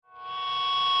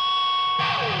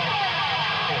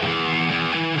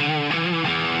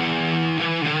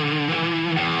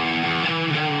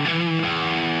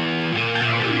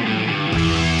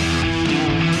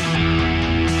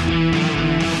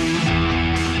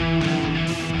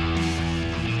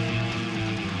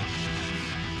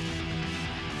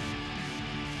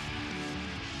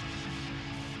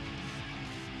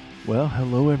Well,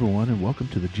 hello everyone, and welcome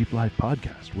to the Jeep Life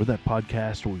Podcast. We're that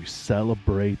podcast where we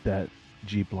celebrate that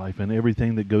Jeep life and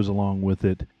everything that goes along with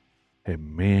it.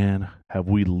 And man, have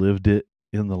we lived it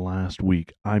in the last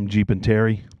week. I'm Jeep and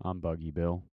Terry, I'm Buggy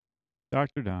Bill.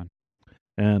 Dr. Don.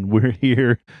 and we're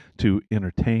here to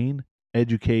entertain,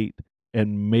 educate,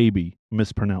 and maybe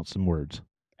mispronounce some words.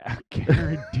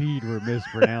 Guaranteed we're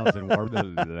mispronouncing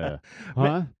words.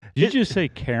 Huh? Did you just say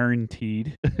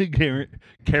guaranteed?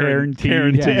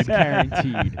 Guaranteed. Yes,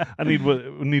 guaranteed. I need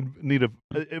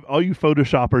all you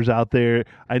photoshoppers out there.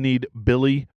 I need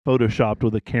Billy photoshopped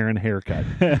with a Karen haircut.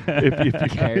 if you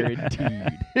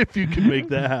Guaranteed. if you can make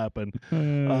that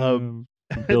happen.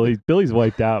 Billy's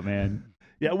wiped out, man.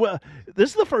 Yeah, well, this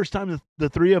is the first time that the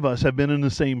three of us have been in the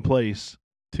same place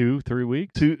 2-3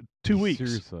 weeks. 2 weeks.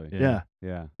 Seriously. Yeah.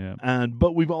 Yeah.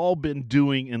 But we've all been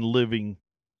doing and living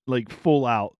like full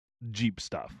out Jeep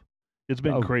stuff. It's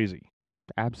been Oh. crazy.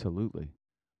 Absolutely.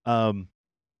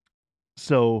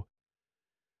 So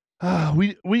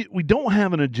we don't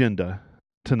have an agenda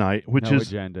tonight, which no is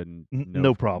agenda.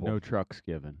 no problem. No trucks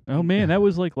given. Oh man, that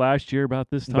was like last year about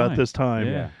this time. about this time.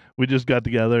 Yeah. We just got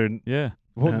together and Yeah.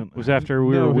 Well, It was after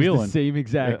we No, were it was wheeling. the same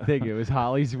exact Yeah. thing. It was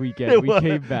Holly's weekend. It We was.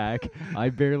 came back. I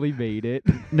barely made it.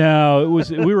 No, it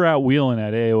was we were out wheeling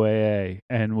at AOAA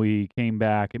and we came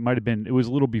back. It was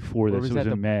a little before Or this. was It was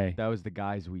that in May. That was the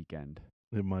guys' weekend.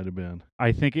 it might have been.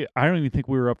 I don't even think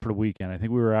we were up for the weekend. I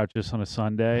think we were out just on a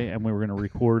Sunday and we were going to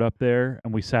record up there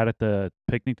and we sat at the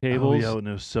picnic tables. Oh, yeah, and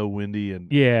it was so windy and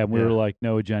Yeah, and we Yeah. were like,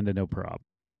 no agenda, no problem.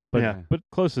 But Yeah. but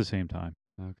close to the same time.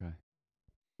 Okay.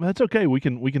 that's okay. We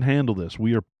can handle this.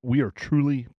 We are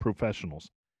truly professionals.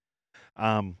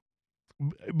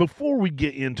 Before we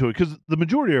get into it, because the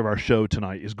majority of our show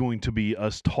tonight is going to be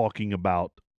us talking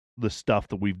about the stuff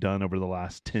that we've done over the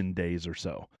last 10 days or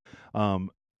so.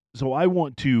 So I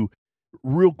want to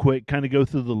real quick kind of go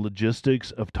through the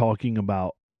logistics of talking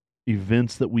about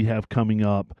events that we have coming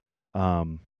up.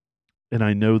 And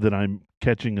I know that I'm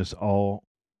catching us all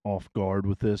off guard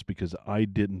with this because I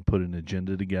didn't put an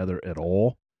agenda together at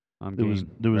all. I'm There was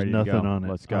game. Ready to nothing go. on it.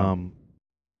 Let's go.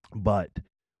 But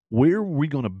where are we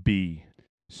going to be?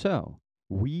 So,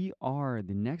 the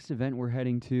next event we're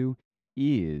heading to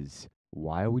is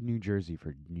Wildwood, New Jersey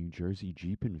for New Jersey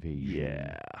Jeep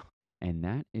Invasion. And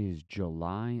that is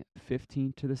July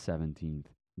 15th to the 17th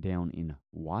down in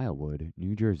Wildwood,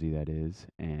 New Jersey, that is.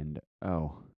 And,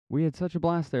 we had such a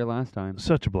blast there last time.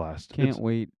 Such a blast. Can't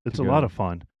wait. It's to a go. lot of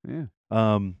fun. Yeah.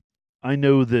 I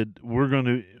know that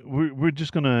we're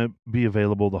just gonna be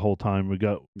available the whole time. We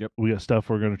got stuff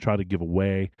we're gonna try to give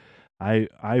away.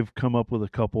 I've come up with a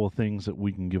couple of things that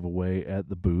we can give away at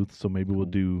the booth, so maybe we'll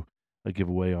do a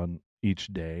giveaway on each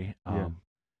day. Yeah.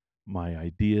 My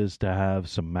idea is to have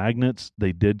some magnets.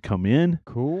 They did come in,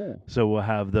 Cool. so we'll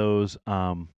have those.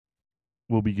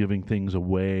 We'll be giving things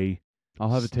away. I'll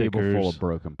have a table full Stickers. of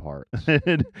broken parts.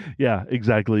 Yeah,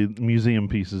 exactly. Museum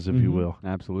pieces, if you Mhm. will.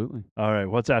 Absolutely. All right,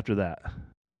 what's after that?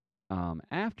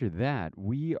 After that,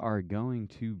 we are going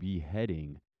to be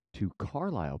heading to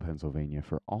Carlisle, Pennsylvania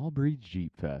for All Breeds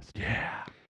Jeep Fest. Yeah.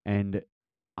 And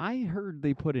I heard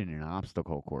they put in an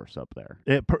obstacle course up there.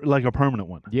 Like a permanent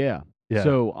one. Yeah. Yeah.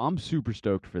 So I'm super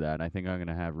stoked for that. I think I'm going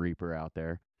to have Reaper out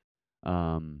there.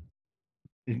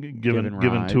 Giving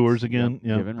rides. tours again. Yep,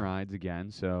 Yeah. Giving rides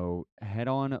again. So head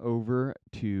on over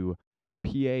to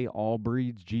PA All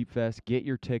Breeds Jeep Fest. Get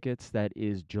your tickets. That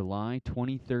is July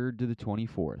 23rd to the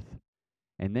 24th.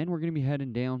 And then we're going to be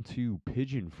heading down to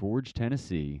Pigeon Forge,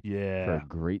 Tennessee for Yeah. a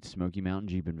great Smoky Mountain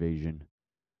Jeep Invasion.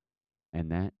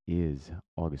 And that is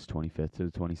August 25th to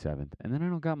the 27th. And then I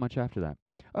don't got much after that.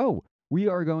 Oh, we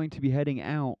are going to be heading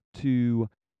out to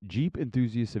Jeep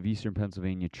Enthusiasts of Eastern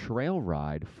Pennsylvania Trail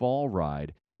Ride, Fall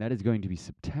Ride. That is going to be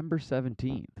September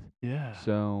 17th. Yeah.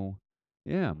 So,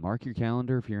 yeah, mark your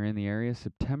calendar if you're in the area.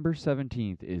 September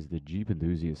 17th is the Jeep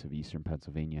Enthusiasts of Eastern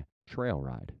Pennsylvania Trail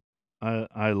Ride.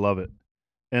 I love it.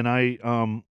 And I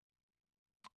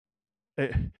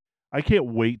can't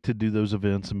wait to do those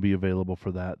events and be available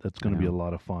for that. That's going to be a know.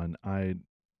 lot of fun. I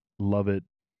love it.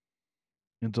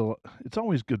 It's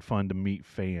always good fun to meet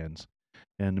fans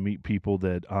and to meet people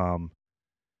that kind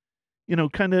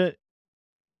of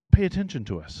pay attention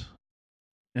to us.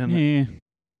 And Yeah.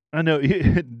 I know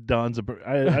Don's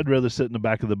I'd rather sit in the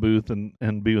back of the booth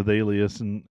and be with Alias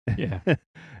and Yeah.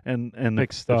 and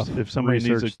Fix stuff, if somebody needs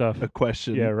research stuff. a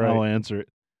question, Yeah, right. I'll answer it.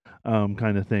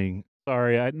 Kind of thing.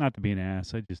 Sorry, not to be an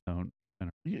ass. I just don't.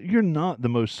 You're not the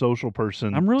most social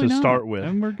person I'm really to not. start with,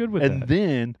 And we're good with and that.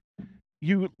 then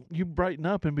you brighten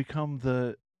up and become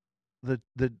the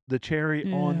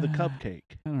cherry on the Yeah. cupcake.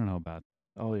 I don't know about.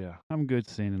 Oh yeah. I'm good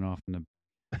standing off in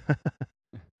the.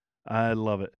 I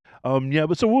love it. Yeah,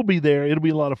 but so we'll be there. It'll be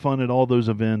a lot of fun at all those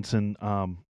events. And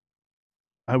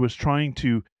I was trying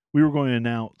to. We were going to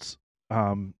announce.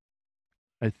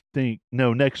 I think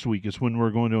next week is when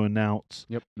we're going to announce.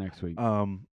 Yep, next week.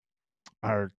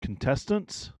 Our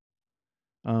contestants.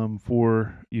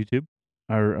 For YouTube.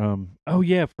 Our Oh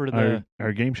yeah, for the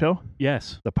our game show.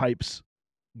 Yes, The Pipes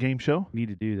game show. need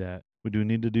to do that. We do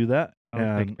need to do that. I'll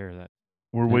And take care of that.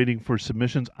 we're Yeah. waiting for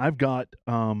submissions. I've got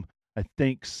I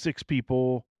think 6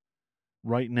 people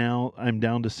right now. I'm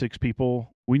down to 6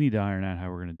 people. We need to iron out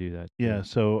how we're going to do that. too. Yeah,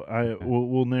 so Okay.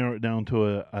 we'll narrow it down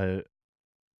to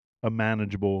a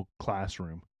manageable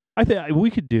classroom. I think we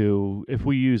could do, if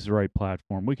we use the right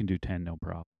platform, we can do 10, no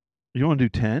problem. You want to do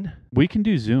 10? We can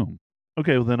do Zoom.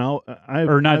 Okay, well then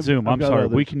Or not Zoom, I'm got sorry.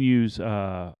 others. We can use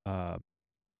Kahoot.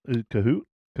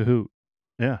 Kahoot.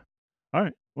 Yeah. All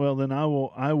right. Well then I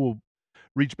will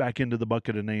reach back into the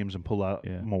bucket of names and pull out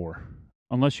Yeah. more.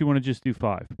 Unless you want to just do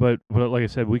 5. But like I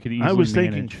said, we could easily I was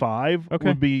thinking manage. 5 Okay.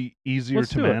 would be easier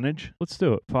Let's to do it. manage. Let's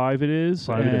do it. 5 it is.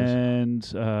 5 it is.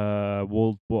 And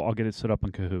I'll get it set up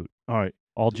on Kahoot. All right.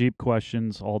 All Jeep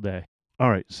questions all day. All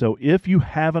right. So if you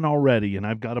haven't already, and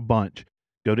I've got a bunch,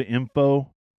 go to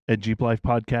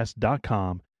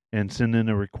info@jeeplifepodcast.com and send in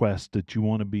a request that you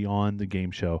want to be on the game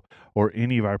show or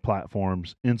any of our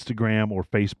platforms, Instagram or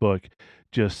Facebook.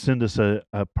 Just send us a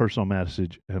personal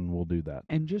message and we'll do that.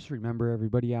 And just remember,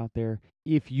 everybody out there,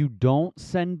 if you don't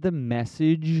send the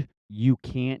message, you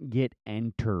can't get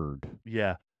entered.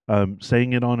 Yeah.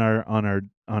 Saying it on our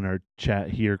chat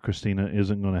here, Christina,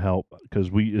 isn't going to help because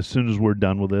as soon as we're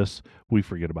done with this, we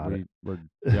forget about it.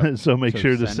 Yep. So make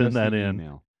sure to us send that the in.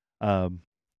 email.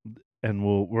 And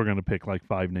we're going to pick like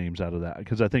 5 names out of that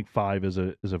because I think 5 is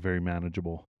a very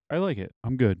manageable I like it.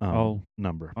 I'm good.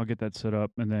 number. I'll get that set up,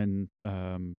 and then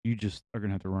you just are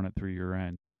going to have to run it through your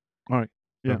end. All right.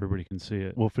 So Yeah. everybody can see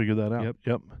it. We'll figure that out.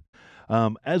 Yep.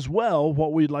 As well,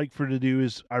 what we'd like for to do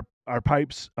is our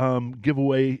pipes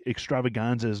giveaway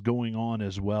extravaganza is going on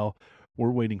as well.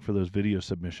 We're waiting for those video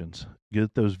submissions.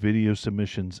 Get those video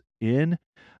submissions in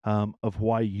of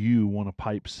why you want a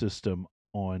pipe system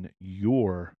on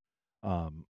your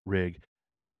rig.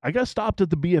 I got stopped at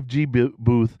the BFG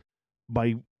booth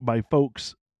by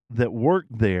folks that work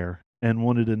there and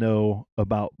wanted to know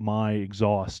about my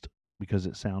exhaust because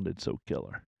it sounded so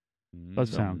killer.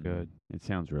 Does sound good. It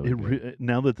sounds really good.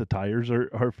 Now that the tires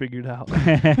are figured out. You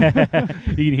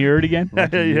can hear it again?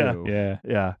 Lucky Yeah. you. Yeah.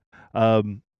 Yeah.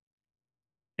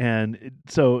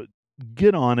 So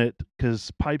get on it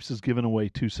because Pipes is giving away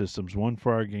 2 systems, one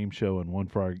for our game show and one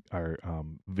for our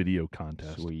video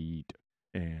contest. Sweet.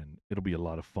 And it'll be a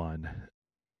lot of fun.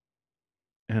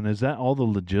 And is that all the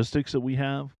logistics that we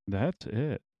have? That's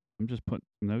it. I'm just putting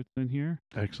notes in here.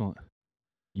 Excellent.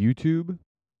 YouTube,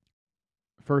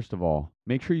 first of all,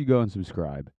 make sure you go and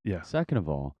subscribe. Yeah. Second of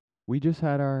all, we just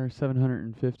had our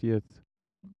 750th,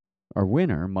 our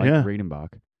winner, Mike Yeah.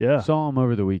 Riedenbach. Yeah. Saw him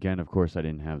over the weekend. Of course, I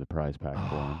didn't have the prize pack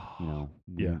for him.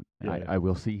 Yeah, yeah. I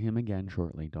will see him again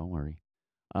shortly. Don't worry.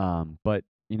 But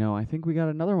I think we got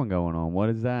another one going on. What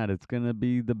is that? It's gonna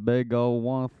be the big old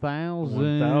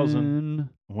 1,000. 1,000.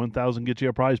 1,000 gets you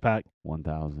a prize pack.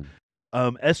 1,000.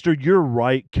 Esther, you're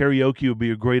right. Karaoke would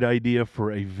be a great idea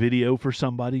for a video for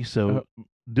somebody. So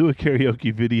do a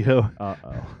karaoke video.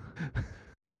 Uh-oh.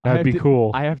 That'd be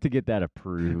cool. I have to get that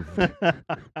approved.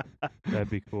 That'd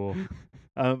be cool.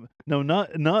 No,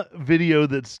 not video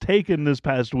that's taken this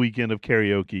past weekend of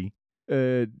karaoke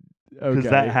because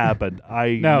that happened.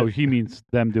 No, he means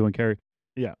them doing carry.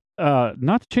 Yeah.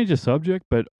 Not to change the subject,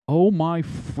 but oh my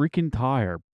freaking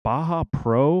tire. Baja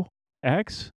Pro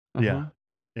X? Yeah.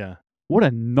 Yeah. What a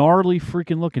gnarly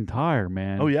freaking looking tire,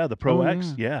 man. Oh yeah, the Pro Oh,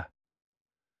 X. Yeah.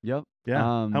 Yep. Yeah.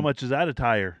 How much is that a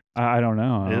tire? I don't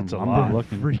know. It's a I'm lot.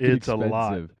 looking. Freaking It's a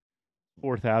lot. expensive.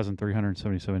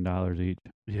 $4,377 each.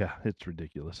 Yeah, it's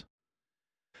ridiculous.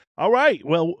 All right.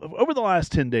 Well, over the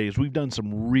last 10 days, we've done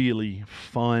some really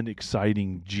fun,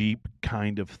 exciting Jeep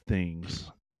kind of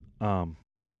things. Bantam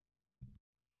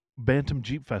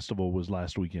Jeep Festival was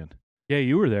last weekend. Yeah,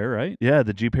 you were there, right? Yeah,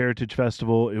 the Jeep Heritage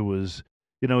Festival. It was,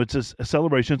 it's a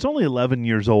celebration. It's only 11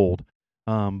 years old,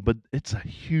 but it's a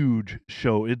huge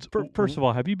show. It's First of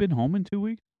all, have you been home in 2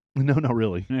 weeks? No, not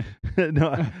really.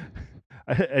 No,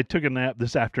 I took a nap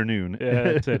this afternoon. Yeah,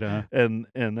 that's it, huh? and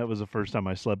that was the first time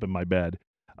I slept in my bed.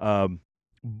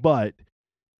 But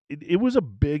it was a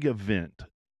big event,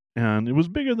 and it was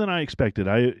bigger than I expected.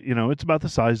 It's about the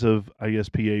size of, I guess,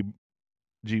 PA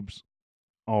Jeeps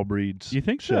All Breeds. You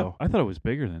think so? show. I thought it was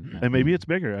bigger than that. And maybe it's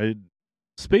bigger.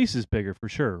 Space is bigger for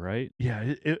sure, right?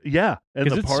 Yeah, yeah. And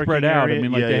Because the it's parking spread out. area, I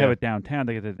mean, like yeah, they yeah. have it downtown.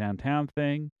 They get the downtown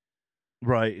thing.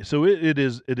 Right. So it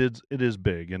is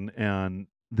big, and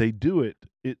they do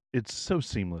it's so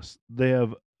seamless. They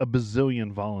have a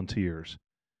bazillion volunteers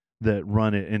that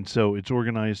run it, and so it's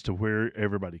organized to where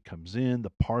everybody comes in.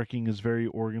 The parking is very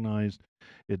organized.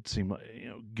 It seemed like,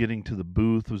 getting to the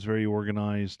booth was very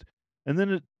organized, and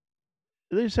then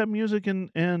they just have music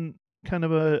and kind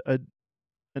of an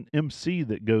MC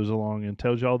that goes along and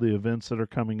tells you all the events that are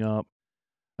coming up.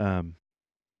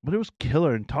 But it was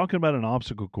killer. And talking about an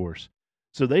obstacle course,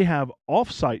 so they have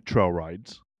off-site trail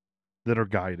rides that are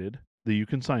guided that you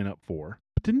can sign up for.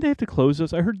 But didn't they have to close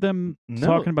those? I heard them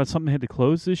talking about something they had to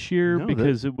close this year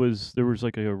because there was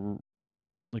like a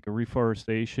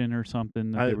reforestation or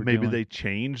something. That maybe they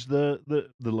changed the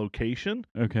location.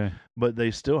 Okay, but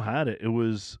they still had it. It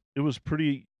was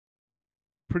pretty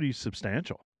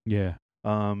substantial. Yeah.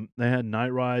 They had night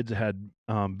rides. They had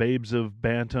Babes of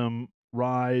Bantam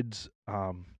rides.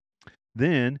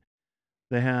 Then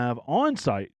they have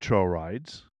on-site trail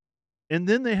rides, and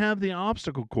then they have the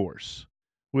obstacle course,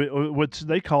 which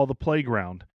they call the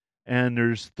playground. And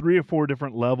there's 3 or 4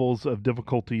 different levels of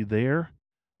difficulty there.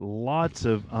 Lots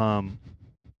of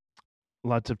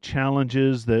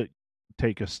challenges that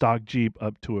take a stock Jeep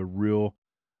up to a real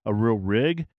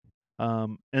rig.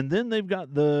 And then they've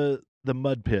got the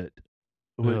mud pit,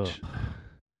 which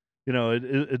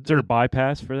is there a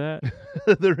bypass for that?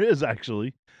 There is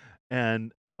actually.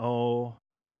 And Bill's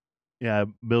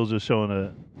just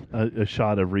showing a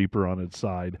shot of Reaper on its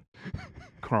side,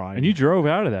 crying. And you drove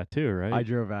out of that too, right? I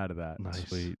drove out of that. Nice.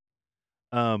 Sweet.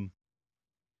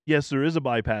 Yes, there is a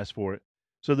bypass for it.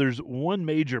 So there's one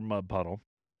major mud puddle,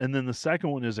 and then the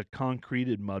second one is a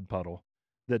concreted mud puddle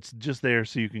that's just there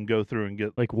so you can go through and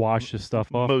get wash the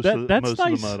stuff off. Most of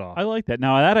the mud off. I like that.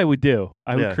 Now that I would do.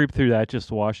 I would creep through that just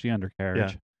to wash the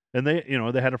undercarriage. Yeah. And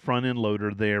they had a front end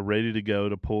loader there ready to go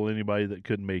to pull anybody that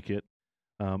couldn't make it.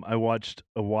 I watched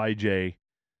a YJ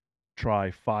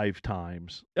try 5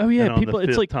 times. Oh yeah, and on people. The 5th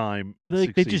it's like time they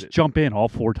just jump in all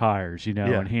 4 tires,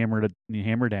 and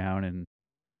hammer down and.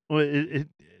 Well,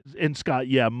 and Scott,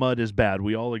 mud is bad.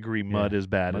 We all agree mud is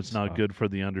bad. It's not good for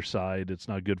the underside. It's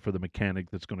not good for the mechanic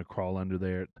that's going to crawl under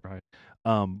there. Right.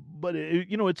 But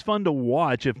it's fun to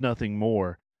watch, if nothing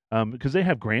more, because they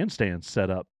have grandstands set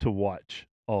up to watch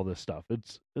all this stuff.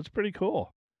 It's pretty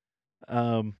cool.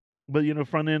 But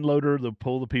front end loader, they'll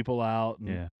pull the people out.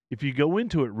 And if you go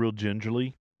into it real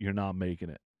gingerly, you're not making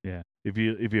it. Yeah. If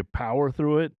you power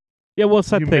through it. Yeah, well, it's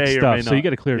that thick stuff, so you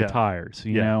got to clear the tires,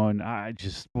 you know. And I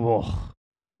just,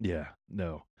 yeah,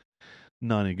 no,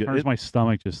 not any good. Hurts my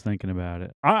stomach just thinking about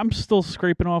it. I'm still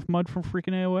scraping off mud from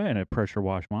freaking AOA, and I pressure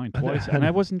washed mine twice, and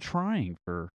I wasn't trying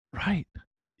for. Right.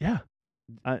 Yeah.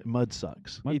 Mud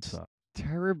sucks. Mud sucks.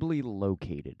 Terribly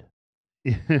located.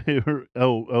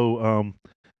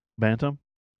 Bantam?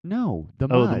 No, the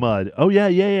mud. Oh, the mud. Oh, yeah.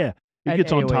 It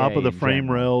gets on top of the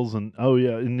frame rails, and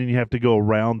and then you have to go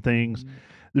around things.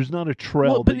 There's not a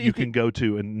trail that you can go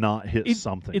to and not hit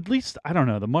something. At least, I don't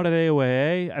know, the mud at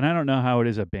AOA, and I don't know how it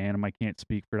is at Bantam. I can't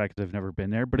speak for that because I've never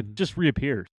been there, but it just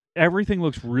reappears. Everything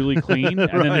looks really clean,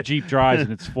 and then the Jeep drives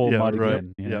and it's full of mud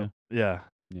again. You know? Yeah.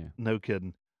 No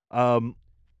kidding. And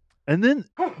then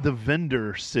the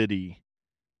vendor city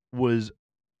was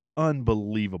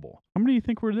unbelievable. How many do you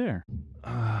think were there?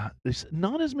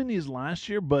 Not as many as last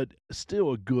year, but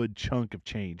still a good chunk of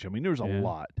change. I mean, there was a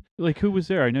lot. Like, who was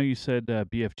there? I know you said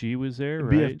BFG was there,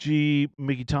 right? BFG,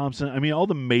 Mickey Thompson. I mean, all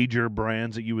the major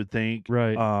brands that you would think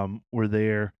were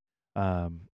there.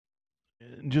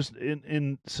 Just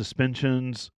in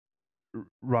suspensions,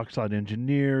 Rockslide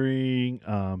Engineering,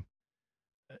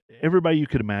 everybody you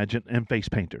could imagine, and face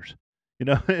painters.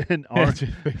 And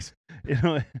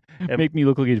make me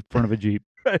look like in front of a Jeep.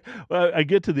 Right. Well, I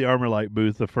get to the Armorlight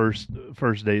booth the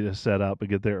first day to set up. I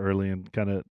get there early and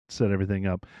kind of set everything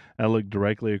up. And I look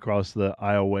directly across the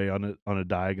aisleway on a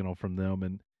diagonal from them,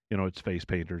 and it's face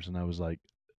painters. And I was like,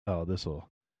 "Oh, this'll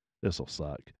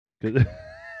suck."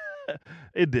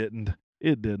 It didn't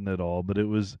at all, but it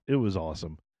was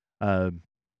awesome.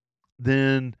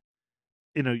 Then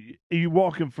you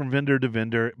walking from vendor to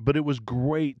vendor, but it was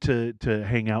great to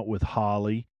hang out with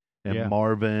Holly and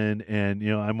Marvin, and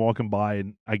I'm walking by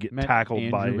and I get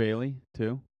tackled by Andrew Bailey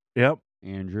too. Yep,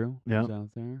 Andrew was out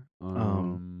there.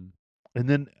 And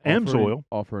then Amsoil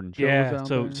Offroad and Chill was out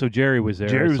there. So Jerry was there.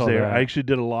 Jerry was there. That. I actually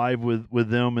did a live with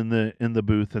them in the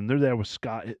booth, and they're there with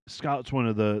Scott. Scott's one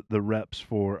of the reps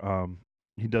for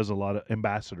he does a lot of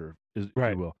ambassador, if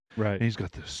you will. Right. And he's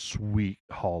got this sweet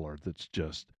hauler that's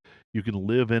just you can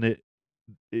live in it.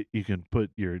 You can put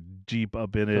your Jeep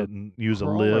up in it and use a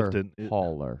lift and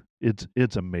hauler.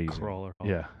 It's amazing. Crawler.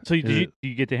 Yeah. So did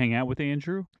you get to hang out with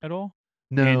Andrew at all?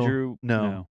 No. Andrew?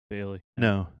 No. Bailey.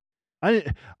 No, I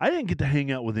didn't get to hang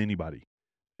out with anybody.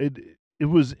 It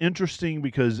was interesting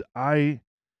because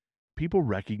people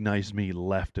recognized me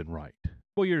left and right.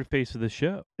 Well, you're the face of the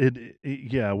show.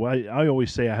 Yeah. Well, I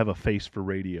always say I have a face for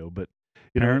radio, but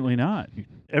apparently not.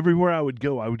 Everywhere I would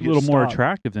go, I would get a little more stopped.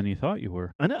 attractive than you thought you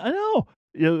were. I know.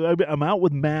 I'm out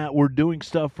with Matt. We're doing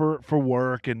stuff for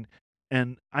work, and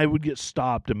I would get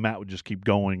stopped, and Matt would just keep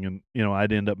going, and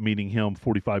I'd end up meeting him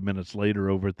 45 minutes later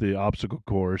over at the obstacle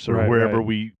course or wherever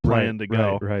we planned to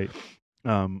go. Right.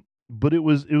 But it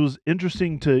was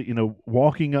interesting to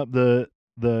walking up the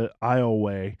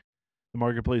aisleway, the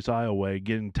Marketplace aisleway,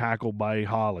 getting tackled by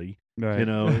Holly. Right.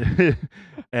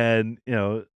 And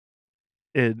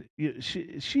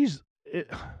she's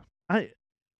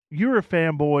you're a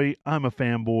fanboy. I'm a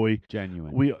fanboy.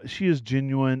 Genuine. She is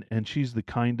genuine, and she's the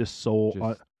kindest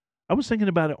soul. I was thinking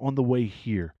about it on the way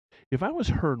here. If I was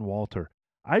her and Walter,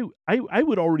 I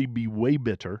would already be way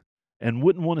bitter and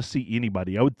wouldn't want to see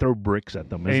anybody. I would throw bricks at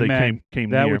them as they came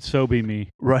that near. Would so be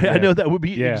me. Right. Yeah. I know that would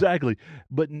be exactly.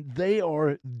 But they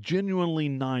are genuinely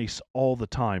nice all the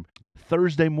time.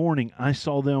 Thursday morning, I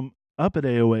saw them up at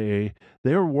AOAA.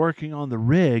 They were working on the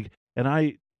rig, and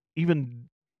I even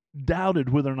doubted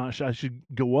whether or not I should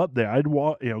go up there. I'd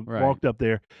walked up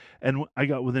there, and I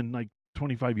got within like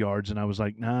 25 yards, and I was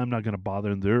like, "Nah, I'm not going to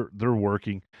bother." And they're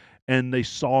working, and they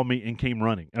saw me and came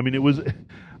running. I mean, it was,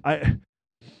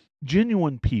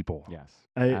 genuine people. Yes,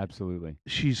 absolutely.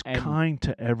 She's kind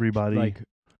to everybody. Like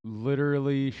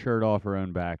literally, shirt off her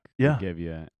own back to give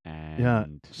you,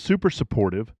 and super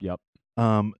supportive. Yep.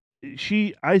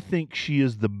 I think she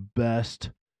is the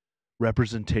best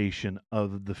representation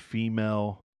of the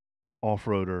female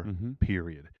off-roader,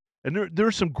 period. And there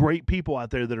are some great people out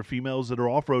there that are females that are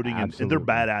off-roading, and they're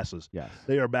badasses. Yes.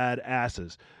 They are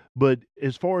badasses. But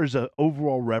as far as an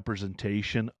overall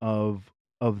representation of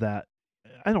that,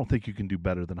 I don't think you can do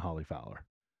better than Holly Fowler.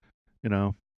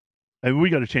 And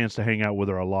we got a chance to hang out with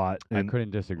her a lot. And I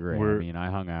couldn't disagree. I mean, I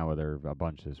hung out with her a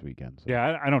bunch this weekend. So.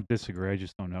 Yeah, I don't disagree. I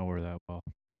just don't know her that well.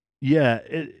 Yeah,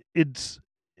 it's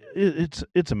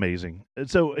amazing.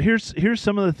 So here's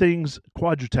some of the things.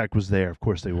 Quadratech was there. Of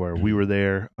course they were. We were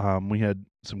there. We had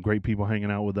some great people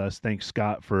hanging out with us. Thanks,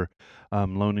 Scott, for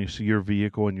loaning us your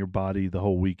vehicle and your body the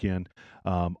whole weekend.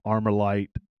 Armor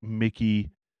Light, Mickey,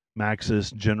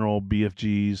 Maxxis, General,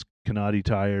 BFGs, Canati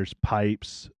tires,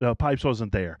 Pipes. No, Pipes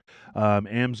wasn't there.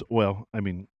 AMS. Well, I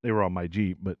mean they were on my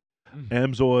Jeep, but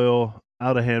AMSOIL,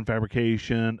 Out of Hand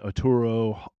Fabrication,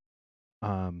 Arturo.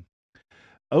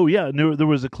 Oh yeah, there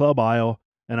was a club aisle,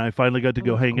 and I finally got to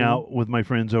go hang out with my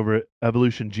friends over at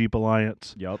Evolution Jeep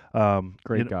Alliance. Yep.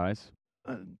 Great guys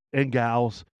and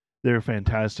gals. They're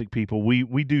fantastic people.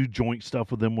 We do joint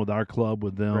stuff with them, with our club,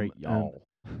 with them. Great y'all.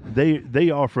 They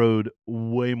off road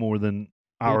way more than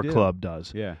our club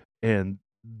does. Yeah. And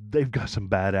they've got some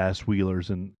badass wheelers,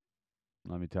 and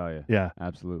let me tell you. Yeah.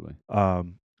 Absolutely.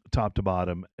 Top to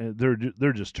bottom,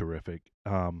 they're just terrific.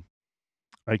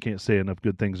 I can't say enough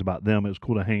good things about them. It was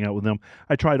cool to hang out with them.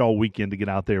 I tried all weekend to get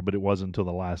out there, but it wasn't until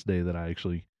the last day that I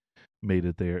actually made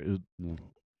it there.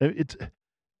 It's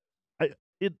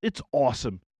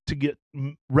awesome to get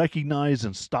recognized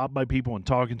and stopped by people and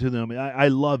talking to them. I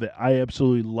love it. I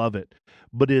absolutely love it.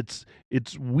 But it's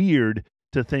weird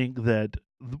to think that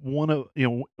one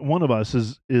of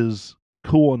us is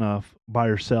cool enough by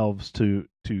ourselves to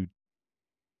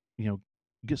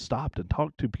get stopped and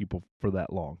talk to people for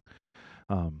that long.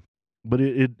 But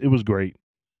it was great.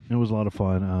 It was a lot of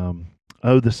fun.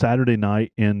 The Saturday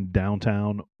night in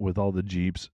downtown with all the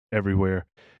Jeeps everywhere.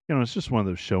 It's just one of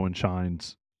those show and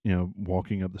shines,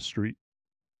 walking up the street,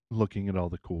 looking at all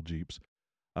the cool Jeeps.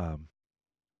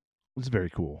 It's very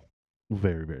cool.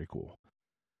 Very, very cool.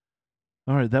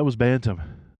 All right, that was Bantam.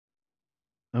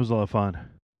 That was a lot of fun.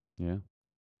 Yeah.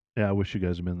 Yeah, I wish you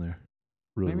guys had been there.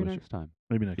 Really Maybe next time.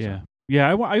 Maybe next time.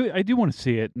 Yeah, I do want to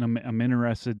see it, and I'm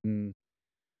interested in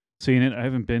seeing it. I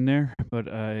haven't been there, but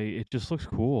it just looks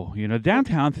cool. The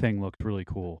downtown thing looked really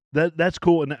cool. That's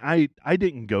cool, and I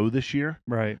didn't go this year,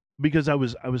 right? Because I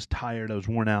was tired, I was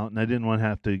worn out, and I didn't want to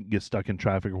have to get stuck in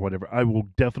traffic or whatever. I will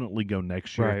definitely go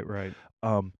next year. Right.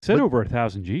 Said over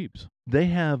 1,000 Jeeps. They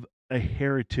have a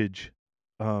heritage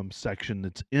section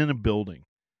that's in a building,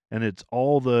 and it's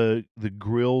all the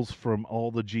grills from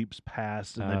all the Jeeps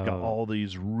past, and they've got all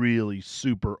these really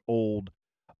super old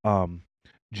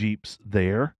Jeeps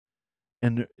there.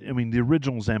 And I mean, the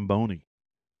original Zamboni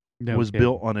was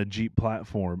built on a Jeep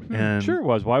platform, and sure it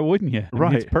was. Why wouldn't you?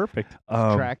 Right, it's perfect.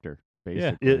 Tractor,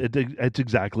 basically. It's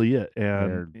exactly it.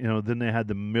 And then they had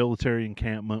the military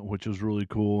encampment, which was really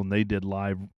cool, and they did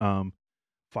live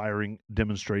firing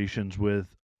demonstrations with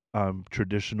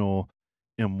traditional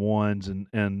M1s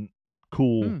and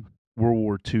cool World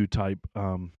War II type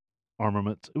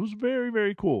armaments. It was very,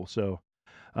 very cool. So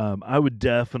I would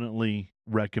definitely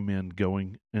recommend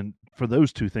going and for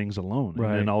those two things alone,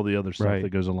 and then all the other stuff that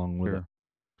goes along with it.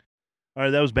 All right,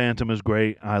 that was Bantam. It was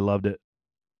great. I loved it.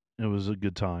 It was a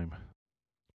good time.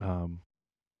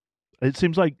 It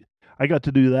seems like I got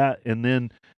to do that, and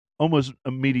then almost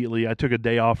immediately I took a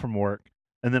day off from work,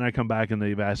 and then I come back and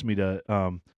they've asked me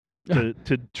to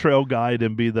trail guide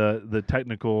and be the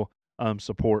technical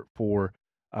support for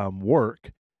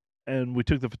work. And we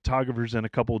took the photographers and a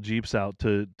couple of Jeeps out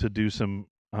to do some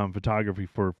photography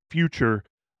for future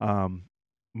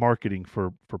marketing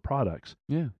for products.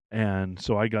 Yeah. And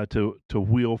so I got to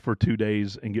wheel for 2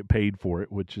 days and get paid for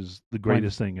it, which is the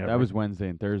greatest thing ever. That was Wednesday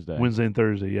and Thursday. Wednesday and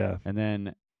Thursday, yeah. And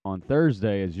then on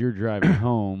Thursday, as you're driving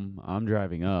home, I'm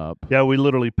driving up. Yeah, we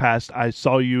literally passed. I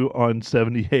saw you on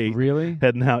 78. Really?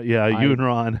 Heading out. Yeah, you and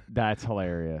Ron. That's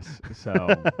hilarious. So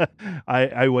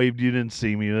I waved. You didn't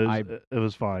see me. It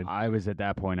was fine. I was at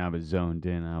that point. I was zoned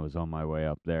in. I was on my way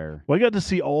up there. Well, I got to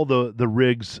see all the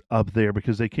rigs up there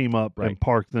because they came up and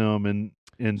parked them and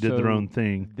did their own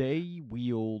thing. They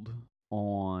wheeled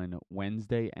on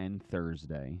Wednesday and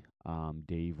Thursday.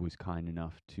 Dave was kind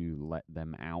enough to let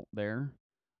them out there.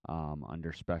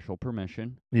 Under special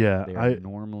permission. Yeah, they're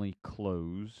normally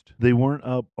closed. They weren't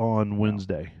up on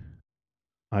Wednesday.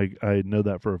 I know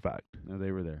that for a fact. No,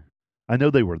 they were there. I know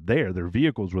they were there. Their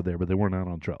vehicles were there, but they weren't out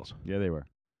on trails. Yeah, they were.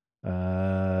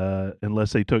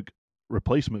 Unless they took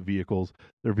replacement vehicles,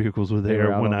 their vehicles were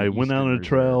there when I went out on the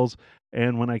trails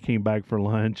and when I came back for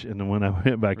lunch and then when I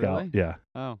went back out. Yeah.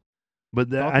 Oh.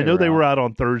 But I know they were out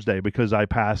on Thursday because I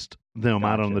passed them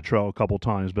out on the trail a couple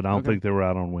times, but I don't think they were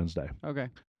out on Wednesday. Okay.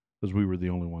 Because we were the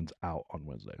only ones out on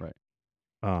Wednesday. Right.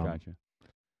 Gotcha.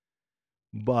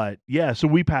 But, yeah, so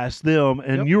we passed them,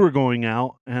 and you were going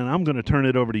out, and I'm going to turn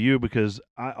it over to you because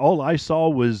all I saw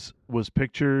was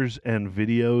pictures and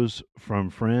videos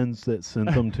from friends that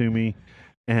sent them to me,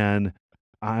 and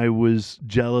I was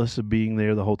jealous of being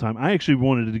there the whole time. I actually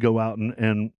wanted to go out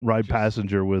and ride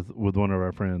passenger with one of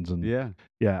our friends. And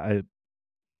it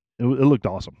looked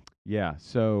awesome. Yeah,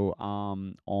 so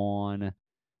on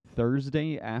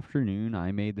Thursday afternoon,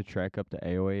 I made the trek up to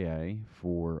AOAA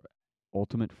for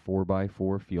Ultimate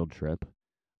 4x4 field trip.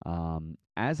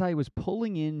 As I was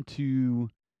pulling into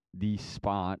the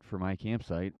spot for my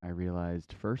campsite, I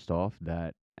realized first off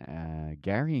that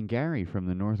Gary and Gary from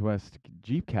the Northwest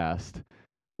Jeepcast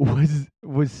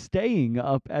was staying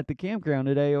up at the campground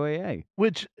at AOAA.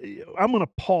 Which I'm going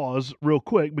to pause real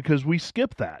quick because we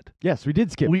skipped that. Yes, we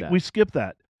did skip that. We skipped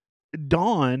that.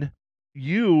 Dawn,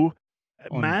 you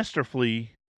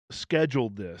masterfully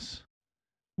scheduled this.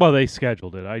 Well, they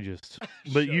scheduled it. I just.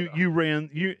 But you ran.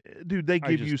 Dude, they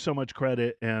give you so much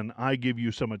credit, and I give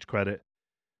you so much credit.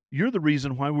 You're the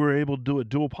reason why we were able to do a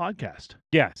dual podcast.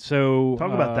 Yeah. So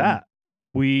talk about that.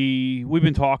 We've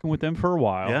been talking with them for a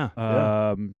while.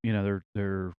 Yeah. You know,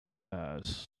 they're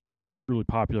really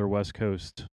popular West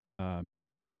Coast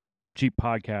Jeep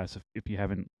podcasts. If you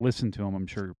haven't listened to them, I'm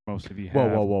sure most of you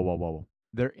have. Whoa.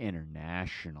 They're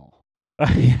international.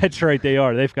 That's right, they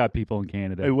are. They've got people in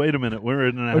Canada. Hey, wait a minute. We're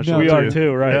international. We are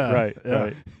too, right?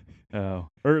 Right. Oh,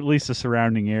 or at least the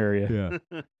surrounding area.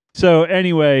 Yeah. So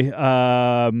anyway,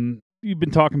 you've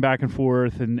been talking back and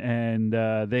forth, and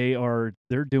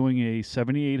they're doing a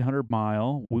 7,800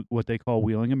 mile what they call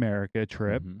Wheeling America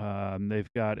trip. Mm-hmm.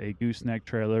 They've got a gooseneck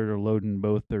trailer. They're loading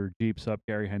both their Jeeps up.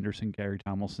 Gary Henderson, Gary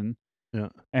Tomlinson. Yeah.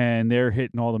 And they're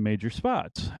hitting all the major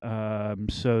spots.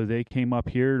 So they came up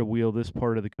here to wheel this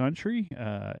part of the country,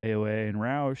 AOA and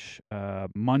Roush.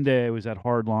 Monday I was at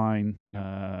Hardline.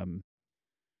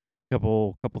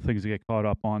 Couple things to get caught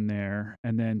up on there.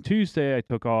 And then Tuesday I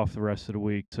took off the rest of the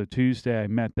week. So Tuesday I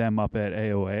met them up at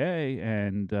AOAA,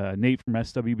 and Nate from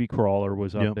SWB Crawler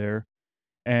was up there.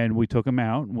 And we took them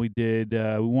out, and we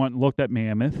looked at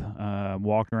Mammoth,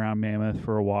 walked around Mammoth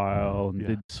for a while, and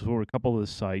did sort of a couple of the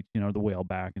sites, the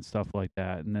Whaleback and stuff like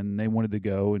that. And then they wanted to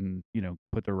go and,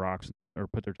 put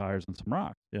their tires on some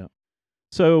rocks. Yeah.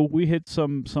 So we hit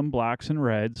some blacks and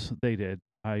reds. They did.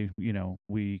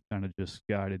 We kind of just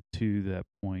guided to that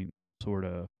point, sort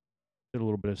of did a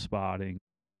little bit of spotting.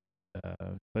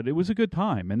 But it was a good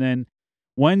time. And then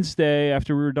Wednesday,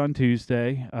 after we were done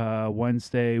Tuesday,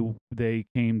 Wednesday they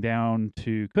came down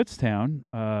to Kutztown.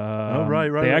 Right.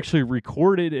 They actually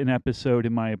recorded an episode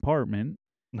in my apartment.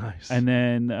 Nice. And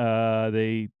then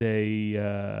they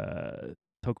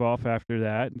took off after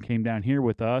that and came down here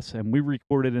with us, and we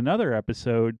recorded another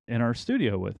episode in our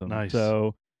studio with them. Nice.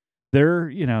 So they're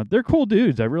cool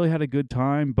dudes. I really had a good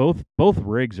time. Both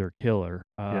rigs are killer.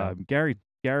 Gary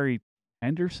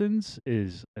Henderson's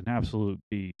is an absolute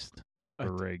beast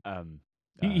for rig.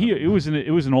 It was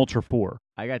an Ultra 4.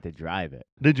 I got to drive it.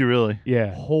 Did you really?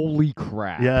 Yeah. Holy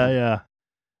crap! Yeah.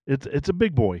 It's a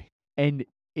big boy. And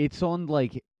it's on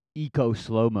like eco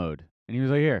slow mode. And he was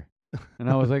like, "Here," and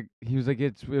I was like, "He was like,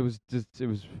 it was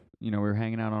we were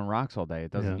hanging out on rocks all day.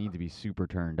 It doesn't need to be super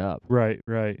turned up." Right.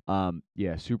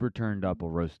 Yeah, super turned up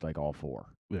will roast like all four.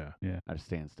 Yeah. At a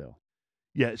standstill.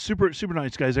 Yeah, super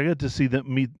nice guys. I got to see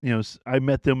them meet. I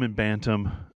met them in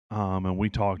Bantam, and we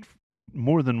talked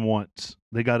more than once.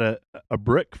 They got a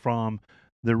brick from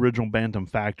the original Bantam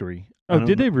factory. Oh,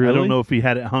 did they really? I don't know if he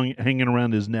had it hanging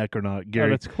around his neck or not, Gary. Oh,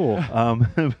 that's cool.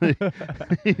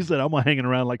 He said, "I'm hanging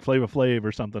around like Flava Flav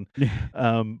or something."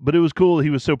 But it was cool. He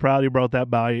was so proud. He brought that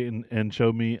by and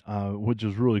showed me, which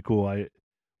was really cool.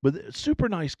 But super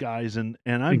nice guys, and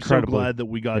I'm Incredibly. so glad that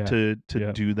we got to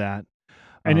do that.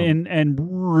 And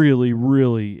really,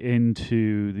 really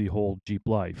into the whole Jeep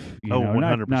life.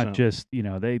 100%. Not just,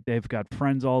 they've got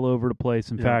friends all over the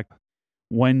place. In fact,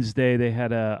 Wednesday they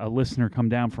had a listener come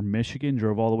down from Michigan,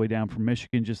 drove all the way down from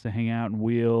Michigan just to hang out and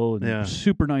wheel. And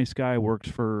super nice guy, works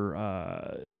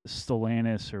for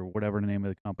Stellantis or whatever the name of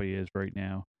the company is right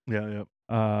now. Yeah.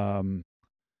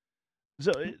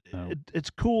 So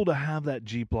it's cool to have that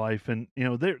Jeep life, and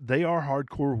they are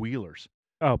hardcore wheelers.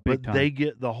 Oh, big but time. They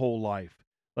get the whole life.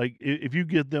 Like if you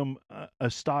get them a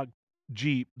stock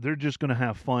Jeep, they're just going to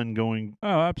have fun going.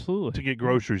 Oh, absolutely. To get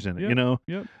groceries in it,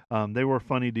 Yep. They were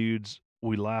funny dudes.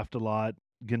 We laughed a lot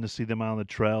getting to see them out on the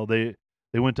trail. They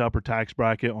went to upper tax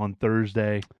bracket on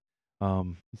Thursday.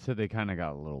 So they kind of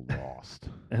got a little lost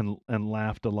and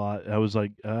laughed a lot. I was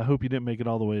like, I hope you didn't make it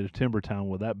all the way to Timbertown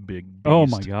with that big beast. Oh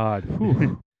my God.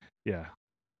 Yeah,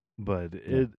 but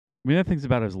that thing's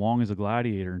about as long as a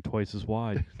Gladiator and twice as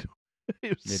wide.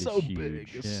 It was so big.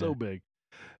 It's so big.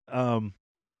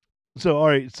 So all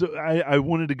right. So I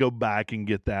wanted to go back and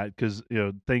get that because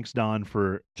thanks Don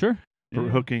for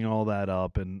hooking all that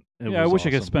up, and I wish I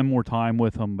could spend more time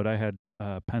with him, but I had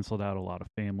penciled out a lot of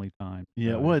family time.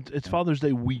 Yeah, it's Father's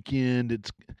Day weekend.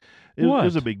 It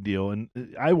was a big deal, and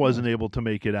I wasn't able to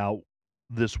make it out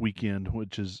this weekend,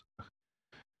 which is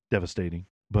devastating.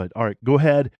 But all right, go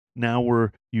ahead. Now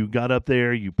you got up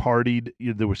there, you partied.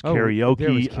 There was karaoke.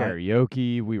 There was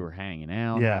karaoke. We were hanging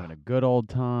out, having a good old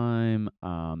time.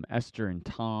 Esther and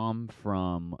Tom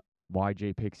from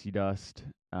YJ Pixie Dust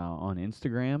on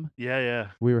Instagram. Yeah.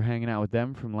 We were hanging out with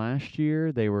them from last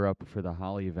year. They were up for the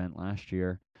Holly event last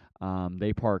year.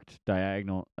 They parked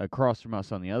diagonal across from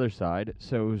us on the other side.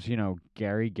 So it was,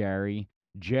 Gary.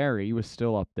 Jerry was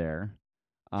still up there.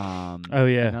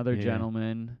 Another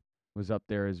gentleman was up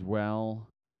there as well.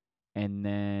 And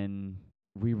then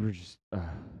we were just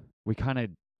we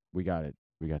got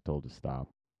told to stop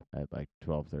at like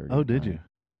 12:30. Oh, did you?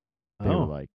 They were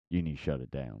like, "You need to shut it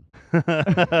down."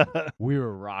 We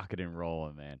were rocking and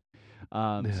rolling, man.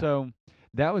 So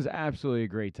that was absolutely a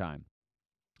great time.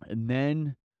 And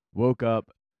then woke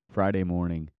up Friday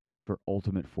morning for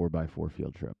ultimate 4x4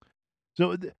 field trip.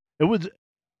 So it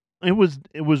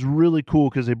was really cool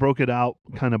because they broke it out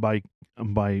kind of by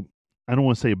I don't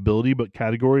want to say ability, but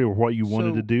category or what you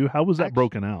wanted to do. How was that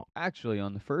broken out? Actually,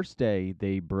 on the first day,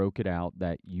 they broke it out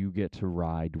that you get to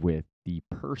ride with the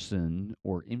person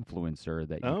or influencer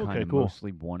that you kind of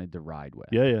mostly wanted to ride with.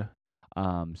 Yeah.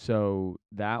 So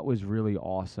that was really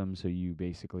awesome. So you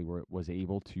basically was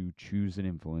able to choose an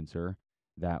influencer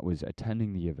that was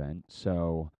attending the event.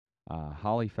 So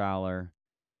Holly Fowler,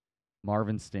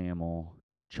 Marvin Stammel,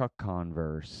 Chuck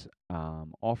Converse,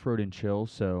 Off-Road and Chill.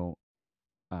 So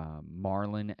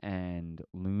Marlon and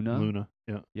Luna.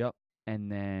 Yeah. Yep. And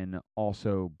then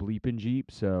also Bleep and Jeep.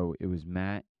 So it was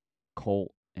Matt,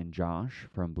 Colt, and Josh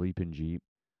from Bleep and Jeep.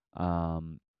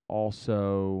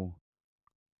 Also,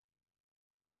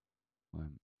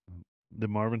 did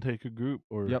Marvin take a group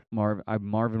or? Yep,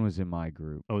 Marvin was in my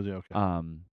group. Oh, yeah, okay.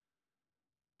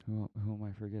 Who am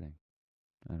I forgetting?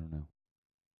 I don't know.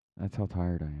 That's how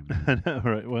tired I am. I know,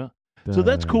 right? Well, so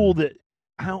that's cool. That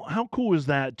how cool is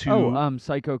that to?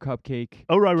 Psycho Cupcake.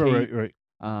 Oh, right.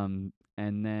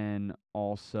 And then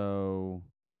also,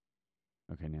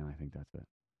 okay, now I think that's it.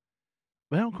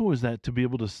 But how cool is that to be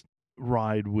able to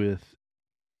ride with?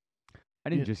 I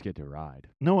didn't just get to ride.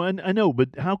 No, I know, but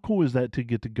how cool is that to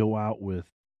get to go out with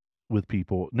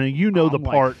people? Now the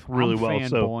park really well.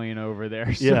 So fanboying over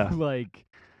there. So yeah,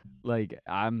 like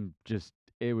I'm just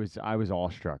I was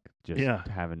awestruck just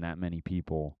having that many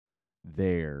people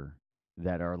there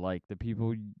that are like the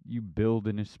people you build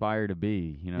and aspire to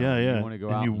be. You want to go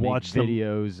out and watch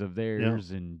videos of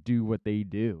theirs and do what they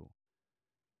do.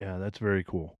 Yeah, that's very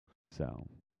cool. So,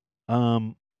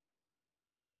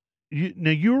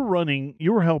 you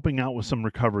were helping out with some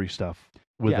recovery stuff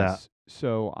with that.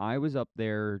 So I was up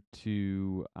there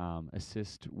to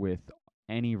assist with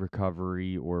any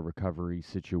recovery or recovery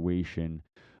situation.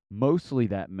 Mostly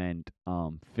that meant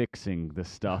fixing the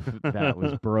stuff that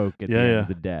was broke at the end of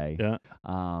the day. Yeah.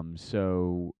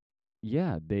 So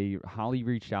yeah, Holly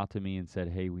reached out to me and said,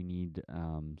 "Hey, we need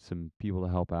some people to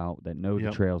help out that know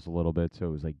the trails a little bit." So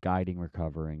it was like guiding,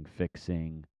 recovering,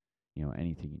 fixing,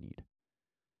 anything you need.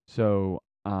 So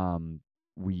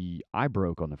I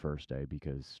broke on the first day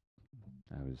because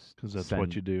that's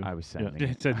what you do. I was sending.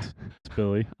 It's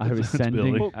Billy. I was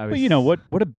sending. Well, but you know what?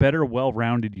 What a better,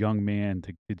 well-rounded young man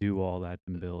to do all that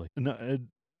than Billy. No,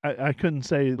 I couldn't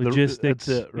say logistics.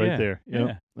 That's it right there.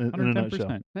 Yeah, in a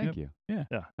nutshell. Thank you. Yeah,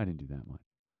 I didn't do that much.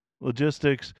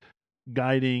 Logistics,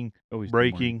 guiding, always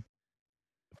braking,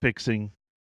 fixing,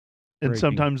 and Braking.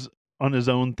 sometimes on his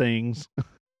own things.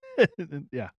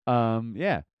 Yeah.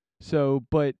 Yeah. So,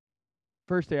 but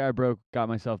first day I broke, got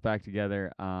myself back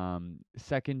together.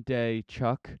 Second day,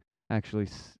 Chuck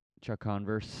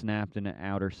Converse snapped an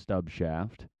outer stub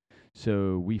shaft.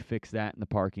 So we fixed that in the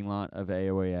parking lot of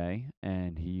AOAA,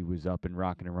 and he was up and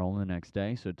rocking and rolling the next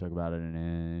day. So it took about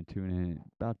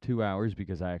 2 hours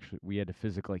because we had to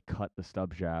physically cut the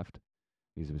stub shaft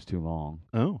because it was too long.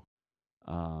 Oh.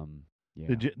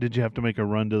 Yeah. Did you have to make a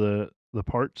run to the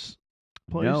parts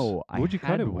place? No, What'd you cut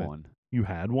had it with? one. You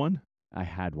had one? I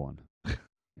had one.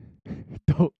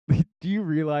 Do you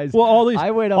realize? Well, all these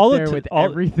I went up all there the with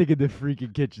everything in the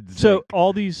freaking kitchen sink. So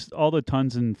all the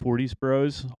tons and 40s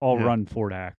bros all run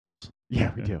Ford axles.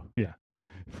 Yeah, we do. Yeah.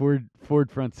 Ford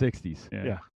front 60s.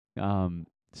 Yeah.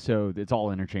 So it's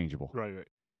all interchangeable. Right.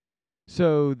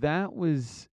 So that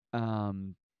was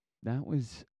on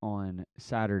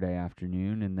Saturday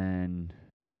afternoon, and then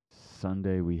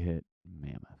Sunday we hit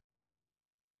Mammoth.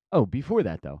 Oh, before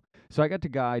that though. So I got to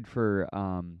guide for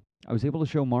I was able to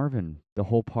show Marvin the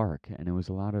whole park, and it was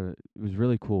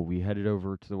really cool. We headed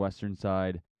over to the western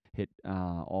side, hit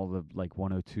all the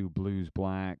 102 blues,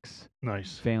 blacks.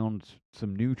 Nice. Found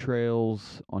some new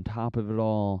trails on top of it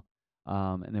all,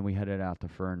 and then we headed out to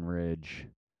Fern Ridge.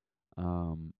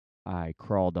 I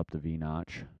crawled up the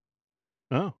V-Notch.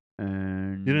 Oh.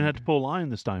 And You didn't have to pull a line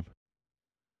this time.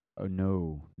 Oh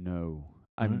no.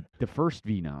 I'm the first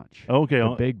V-Notch. Okay.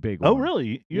 The big one. Oh,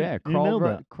 really? You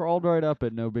crawled right up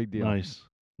it, no big deal. Nice.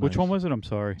 Which one was it? I'm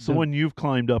sorry. So when you've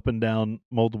climbed up and down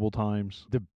multiple times.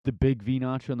 The big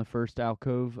V-Notch on the first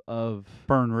alcove of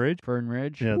Fern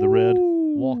Ridge? Yeah, the red.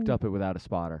 Walked up it without a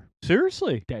spotter.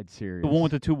 Seriously? Dead serious. The one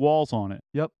with the 2 walls on it?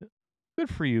 Yep. Good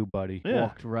for you, buddy. Yeah.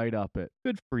 Walked right up it.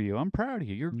 Good for you. I'm proud of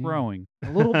you. You're growing.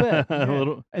 A little bit. A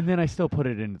little. And then I still put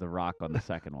it into the rock on the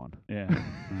second one. Yeah.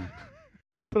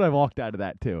 But I walked out of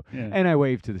that too. Yeah. And I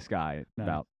waved to the sky Nice.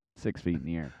 about 6 feet in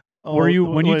the air. Were you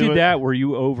when you did wait. that? Were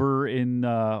you over in?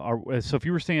 So if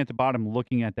you were standing at the bottom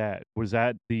looking at that, was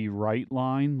that the right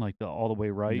line, like all the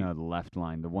way right? No, the left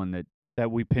line, the one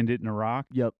that we pinned it in a rock.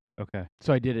 Yep. Okay.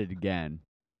 So I did it again.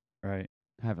 Right.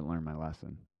 Haven't learned my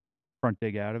lesson. Front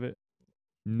dig out of it.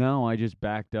 No, I just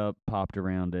backed up, popped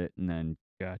around it, and then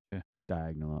Gotcha.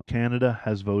 diagonal up. Canada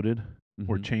has voted.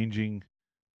 We're Mhm. changing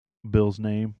Bill's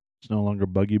name. It's no longer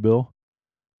Buggy Bill,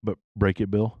 but Break It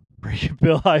Bill. Break it,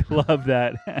 Bill. I love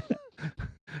that.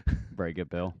 Break it,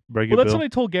 Bill. Break Well, It that's Bill. what I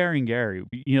told Gary and Gary.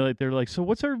 They're like, so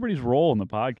what's everybody's role in the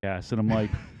podcast? And I'm like,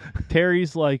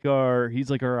 Terry's like our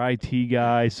IT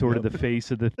guy, sort of the face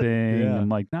of the thing. Yeah. I'm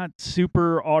like, not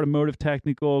super automotive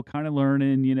technical, kind of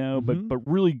learning, Mhm. but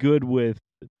really good with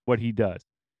what he does.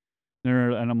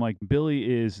 And I'm like,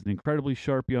 Billy is an incredibly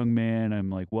sharp young man.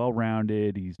 I'm like,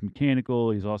 well-rounded. He's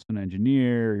mechanical. He's also an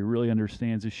engineer. He really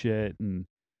understands his shit.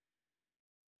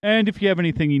 And if you have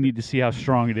anything you need to see how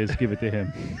strong it is, give it to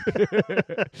him.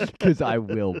 Because I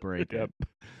will break it.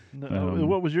 No,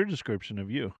 what was your description of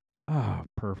you? Oh,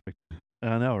 perfect.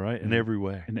 I know, right? In every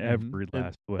way. In every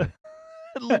last way.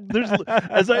 There's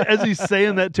as he's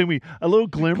saying that to me, a little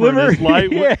glimmer in his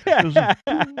light. Yeah.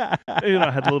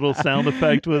 I had a little sound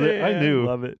effect with it. I Yeah, knew.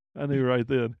 love it. I knew right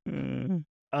then.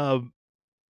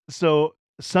 So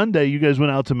Sunday, you guys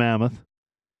went out to Mammoth,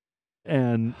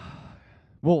 and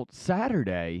Well,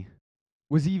 Saturday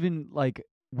was even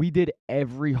we did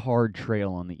every hard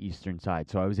trail on the eastern side.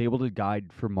 So I was able to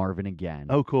guide for Marvin again.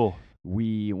 oh, cool.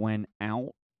 We went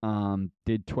out,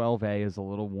 did 12A as a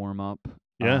little warm up.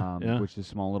 Yeah. Which is a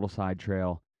small little side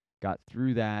trail. Got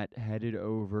through that, headed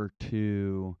over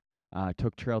to,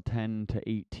 took trail 10 to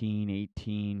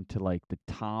 18 to the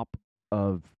top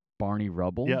of Barney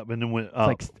Rubble. Yeah, and then went It's up.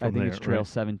 I think it's there, trail right?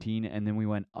 17, and then we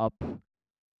went up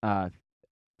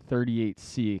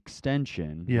 38C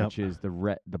extension, Yep. which is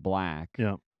the black,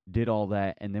 Yep. Did all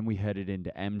that, and then we headed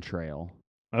into M Trail,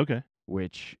 Okay.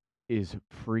 which is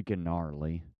freaking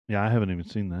gnarly. Yeah, I haven't even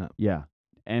seen that. Yeah,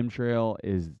 M Trail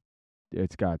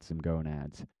it's got some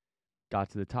gonads. Got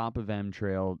to the top of M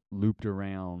Trail, looped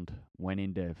around, went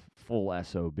into full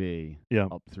SOB, Yeah.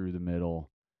 up through the middle,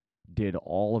 did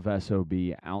all of SOB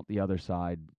out the other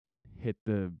side, hit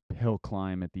the hill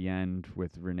climb at the end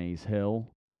with Renee's Hill.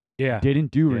 Yeah.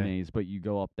 Didn't do Yeah. Renee's, but you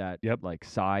go up that like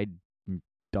side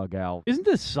dugout. Isn't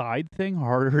the side thing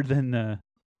harder than the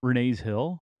Renee's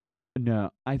Hill?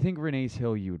 No, I think Renee's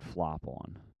Hill you would flop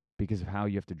on because of how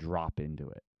you have to drop into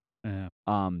it. Yeah.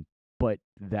 But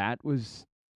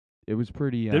it was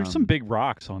pretty. There's some big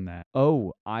rocks on that.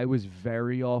 Oh, I was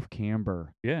very off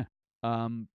camber. Yeah.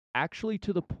 Actually,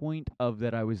 to the point of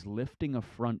that, I was lifting a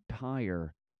front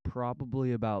tire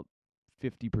probably about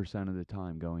 50% of the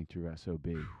time going through SOB.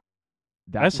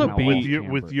 That's SOB how with off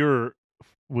your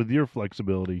camber. your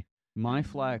flexibility. My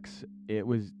flex, it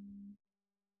was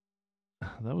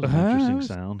That was an interesting It's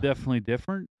sound. Definitely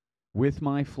different. with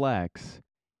my flex.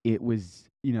 It was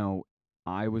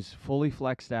I was fully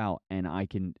flexed out, and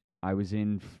I was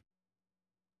in.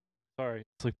 Sorry,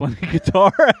 it's like playing a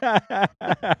guitar.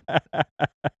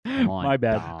 on, My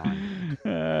bad.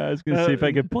 I was gonna see if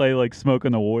I could play like "Smoke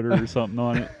on the Water" or something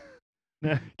on it.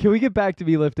 Can we get back to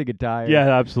me lifting a tire?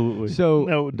 Yeah, absolutely. So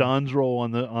No, Don's role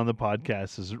on the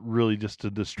podcast is really just to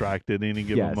distract at any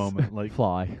given yes, moment, like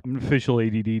fly. I'm an official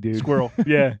ADD dude. squirrel.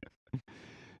 Yeah.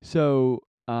 So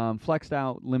flexed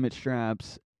out limit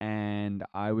straps, and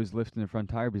I was lifting the front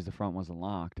tire because the front wasn't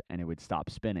locked, and it would stop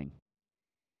spinning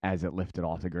as it lifted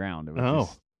off the ground. It would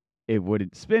it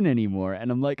wouldn't spin anymore,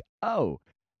 and I'm like, oh,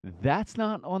 that's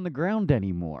not on the ground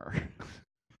anymore.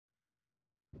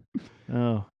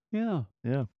 Oh, Yeah.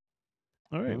 yeah.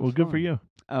 All right. That Well, was good for fun. you.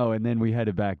 Oh, and then we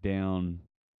headed back down,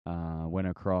 went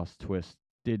across Twist,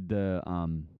 did the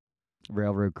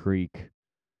Railroad Creek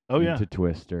Oh yeah. into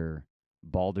Twister,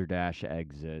 Balderdash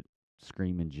exit,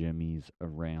 Screaming Jimmy's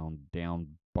around, down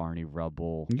Barney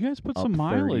Rubble, You guys put up some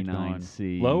mileage on.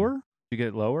 39C. Lower? Did you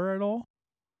get lower at all?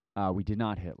 We did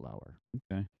not hit lower.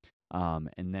 Okay.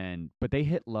 And then, but they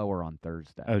hit lower on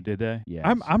Thursday. Oh, did they? Yes.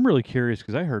 I'm really curious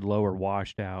because I heard lower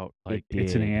washed out. Like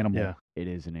it's an did. animal. Yeah. It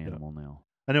is an animal now.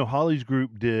 I know Holly's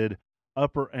group did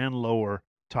upper and lower,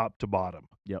 top to bottom.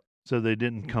 Yep. So they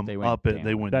didn't come They went up it;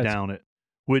 they down. went That's- down it,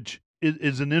 which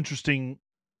is an interesting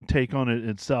take on it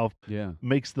itself. Yeah.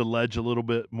 Makes the ledge a little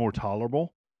bit more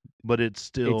tolerable, but it's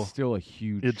still a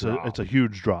huge it's drop. a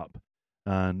huge drop.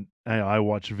 And I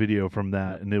watched a video from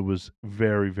that, and it was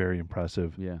very, very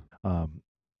impressive. Yeah.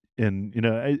 And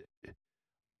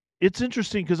it's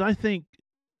interesting because I think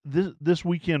this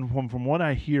weekend, from what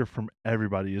I hear from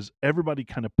everybody, is everybody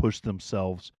kind of pushed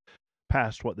themselves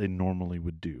past what they normally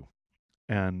would do,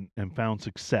 and found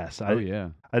success. Oh yeah.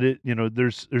 I did.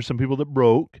 There's some people that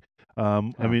broke. I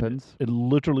mean, Happens. it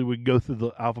literally would go through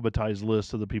the alphabetized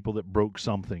list of the people that broke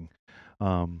something.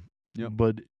 Yep.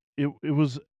 But it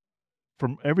was,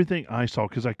 from everything I saw,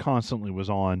 because I constantly was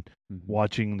on Mhm.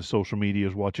 watching the social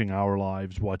medias, watching our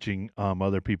lives, watching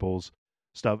other people's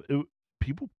stuff.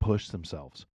 People push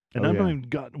themselves, and Oh, we yeah.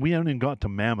 haven't even got to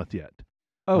Mammoth yet.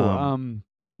 Oh,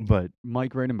 But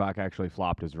Mike Reidenbach actually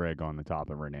flopped his rig on the top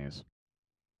of Renee's.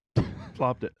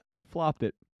 flopped it. Flopped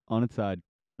it on its side.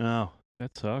 Oh,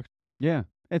 That sucks. Yeah,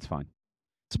 it's fine.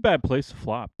 It's a bad place to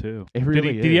flop too. It Did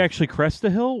really he is. actually crest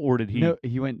the hill, or did he No,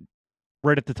 he went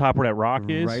right at the top where that rock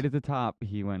is? right at the top.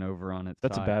 He went over on its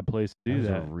That's side. a bad place to do That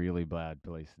that. was a really bad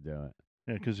place to do it.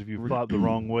 yeah. Because if you flop the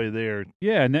wrong way there,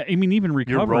 Yeah, and I mean even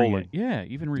recovering rolling. it. Yeah,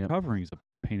 even Yep. recovering is a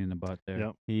pain in the butt there.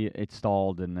 Yep. It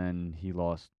stalled, and then he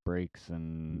lost brakes,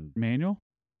 and Manual?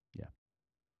 Yeah.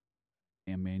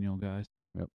 Damn manual guys.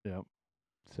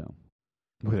 so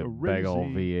with a big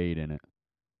old Crazy. V8 in it.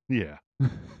 yeah,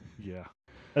 yeah.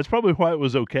 That's probably why it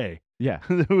was okay. Yeah,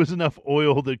 There was enough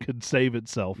oil that could save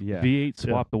itself. yeah, V8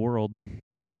 swapped the world.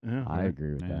 Yeah, I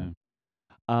agree with Yeah.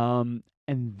 that.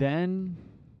 And then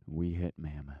we hit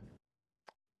Mammoth.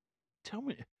 Tell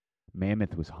me,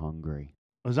 Mammoth was hungry,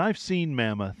 as I've seen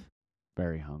Mammoth,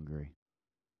 very hungry.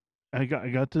 I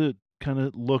got to kind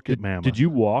of look at Mammoth. Did you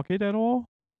walk it at all?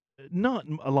 Not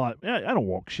a lot. I don't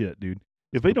walk shit, dude.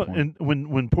 If they Good don't, point. and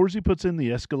when Porsche puts in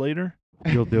the escalator,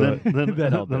 You'll do then, it. then,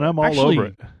 Then I'll do then it. I'm all Actually, over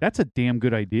it. that's a damn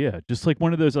good idea. Just like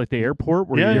one of those, like the airport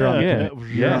where Yeah, you're on. yeah,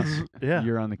 Yeah, yeah, yeah.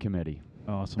 You're on the committee.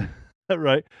 awesome.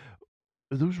 Right.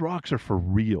 Those rocks are for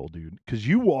real, dude. Because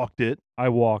you walked it. I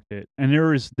walked it, and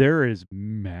there is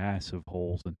massive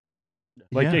holes, and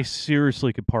like yeah. they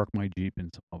seriously could park my Jeep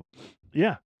in some of them.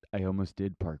 Yeah. I almost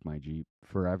did park my Jeep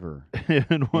forever.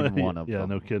 in one of yeah, them.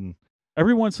 no kidding.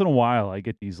 Every once in a while, I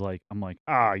get these I'm like,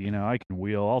 I can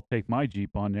wheel. I'll take my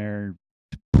Jeep on there.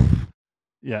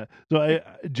 Yeah. So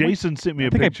Jason sent me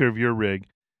a picture of your rig,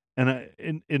 and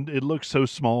it looks so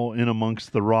small in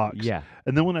amongst the rocks. Yeah.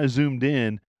 And then when I zoomed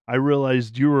in, I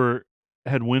realized you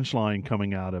had winch line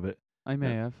coming out of it. I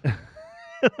may have.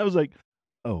 I was like,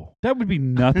 oh, that would be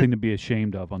nothing to be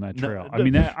ashamed of on that trail. I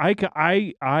mean,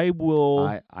 I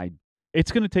will. It's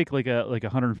going to take like a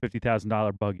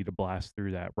 $150,000 buggy to blast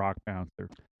through that rock bouncer.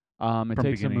 It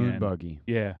takes a moon buggy.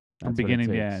 Yeah, from beginning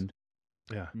to end.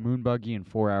 Yeah, moon buggy in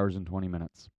 4 hours and 20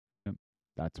 minutes. Yep.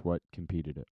 That's what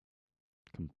competed it.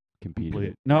 Competed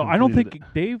it. No, I don't think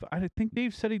Dave. I think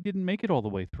Dave said he didn't make it all the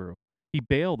way through. He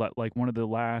bailed at like one of the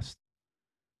last.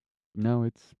 No,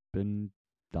 it's been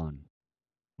done.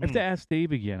 I have to ask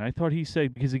Dave again. I thought he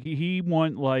said because he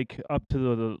went like up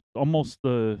to it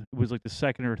was like the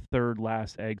second or third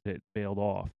last exit, bailed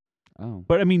off. Oh,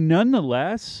 but I mean,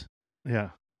 nonetheless,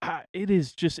 yeah, it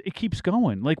is just it keeps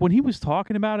going. Like when he was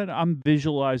talking about it, I'm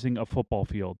visualizing a football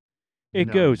field.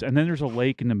 It goes, and then there's a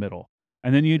lake in the middle,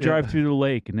 and then you drive through the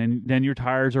lake, and then your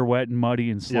tires are wet and muddy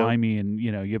and slimy, and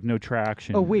you have no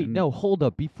traction. Oh wait, no, hold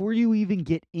up! Before you even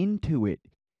get into it,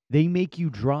 they make you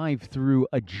drive through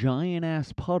a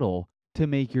giant-ass puddle to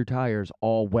make your tires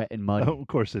all wet and muddy. Oh, of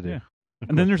course they do. Yeah.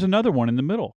 And then there's another one in the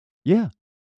middle. Yeah.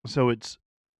 So it's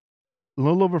a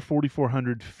little over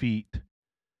 4,400 feet,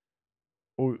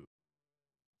 or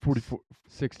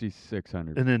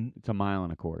 6,600. And then it's a mile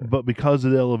and a quarter. But because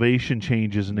of the elevation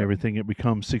changes and everything, it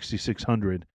becomes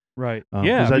 6,600. Right.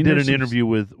 Because I did an interview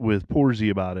with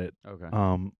Porzy about it. Okay.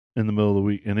 In the middle of the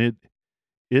week, and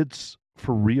it's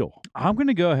for real. I'm going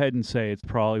to go ahead and say it's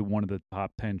probably one of the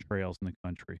top 10 trails in the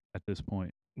country at this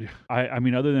point. Yeah. I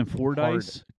mean, other than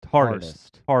Fordyce,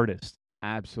 hardest.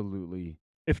 Absolutely.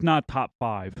 If not top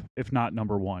 5, if not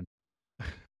number 1.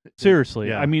 Seriously.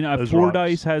 Yeah, I mean, rocks.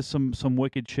 Fordyce has some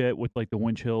wicked shit with like the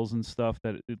winch hills and stuff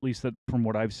that at least from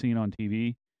what I've seen on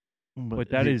TV. But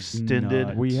that is extended.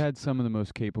 nuts. We had some of the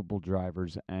most capable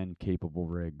drivers and capable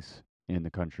rigs in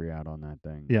the country out on that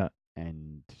thing. Yeah.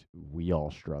 And we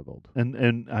all struggled.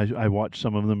 And I watched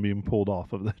some of them being pulled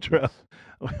off of the trail.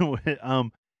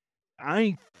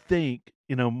 I think,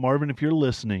 Marvin, if you're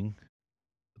listening,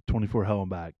 24 Hell and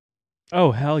Back.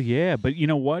 Oh, hell yeah. But you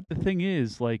know what? The thing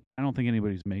is, like, I don't think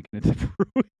anybody's making it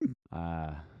through.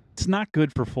 It's not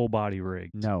good for full body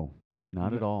rigs. No,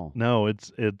 not at all. No,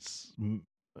 it's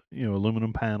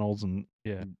aluminum panels and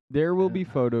yeah. There will be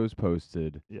photos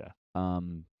posted. Yeah.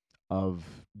 Of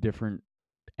different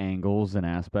angles and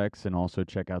aspects, and also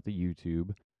check out the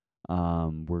YouTube.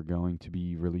 We're going to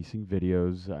be releasing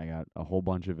videos. I got a whole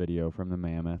bunch of video from the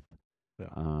Mammoth.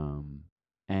 Yeah.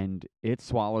 And it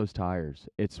swallows tires.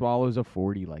 It swallows a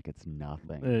 40 like it's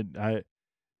nothing.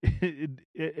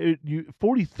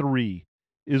 43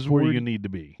 is 40, where you need to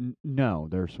be. No,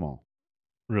 they're small.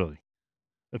 Really?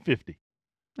 A 50.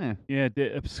 Yeah,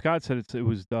 Scott said it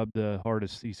was dubbed the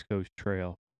hardest East Coast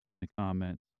trail in the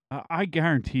comment. I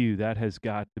guarantee you that has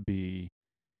got to be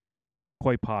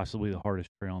quite possibly the hardest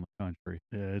trail in the country.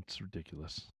 Yeah, it's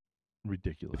ridiculous.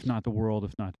 Ridiculous. If not the world,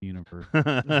 if not the universe.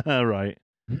 Right.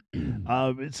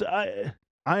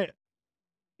 I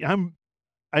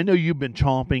know you've been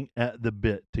chomping at the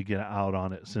bit to get out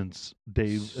on it since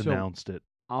Dave announced it.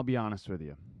 I'll be honest with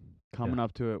you. Coming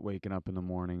up to it, waking up in the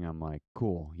morning, I'm like,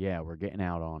 cool, yeah, we're getting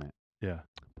out on it. Yeah.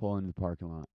 Pull into the parking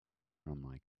lot. I'm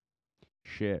like,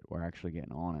 shit, we're actually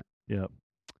getting on it. Yep.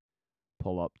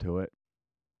 Pull up to it.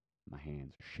 My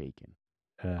hands are shaking.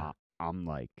 Yeah. I'm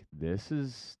like, this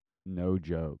is no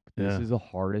joke. Yeah. This is the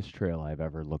hardest trail I've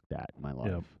ever looked at in my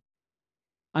life. Yep.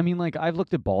 I mean, like, I've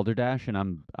looked at Balderdash, and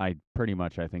I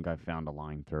think I've found a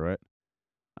line through it.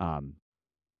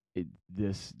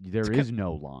 There is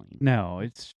no line. No,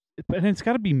 it's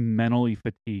got to be mentally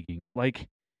fatiguing. Like,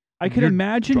 I could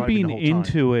imagine being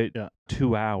into it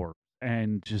 2 hours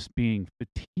and just being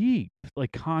fatigued,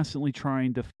 like constantly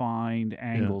trying to find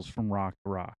angles from rock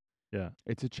to rock. Yeah,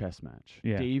 it's a chess match.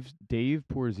 Yeah. Dave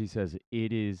Porzy says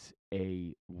it is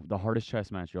the hardest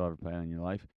chess match you'll ever play in your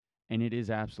life, and it is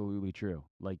absolutely true.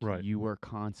 Like you are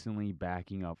constantly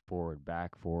backing up forward,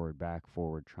 back forward,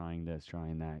 trying this,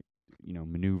 trying that,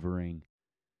 maneuvering.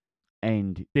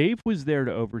 And Dave was there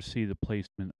to oversee the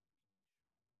placement.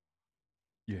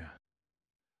 Yeah.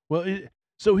 Well,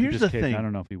 so here's the thing. I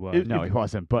don't know if he was. No, he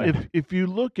wasn't. But if you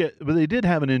look at, but they did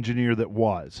have an engineer that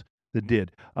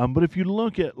did. But if you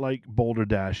look at like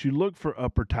Balderdash, you look for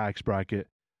upper tax bracket.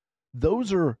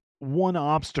 Those are one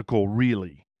obstacle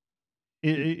really.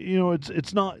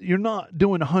 It's not. You're not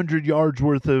doing 100 yards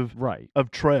worth of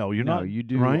trail. You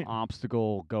do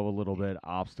obstacle, go a little bit,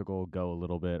 obstacle, go a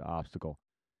little bit, obstacle.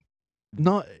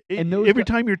 Not And those every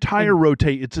gu- time your tire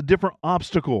rotate, it's a different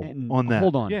obstacle And on that.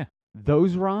 hold on. Yeah.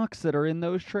 Those rocks that are in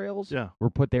those trails Yeah. were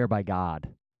put there by God.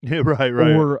 Yeah, right.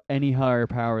 Or any higher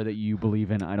power that you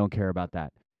believe in. I don't care about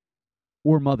that.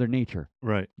 Or Mother Nature.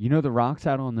 Right. You know the rocks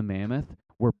out on the Mammoth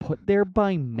were put there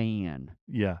by man.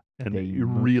 Yeah. And They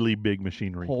really big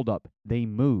machinery. Hold up. They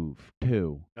move,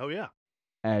 too. Oh, yeah.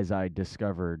 As I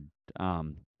discovered,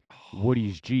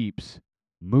 Woody's Jeeps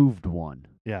moved one.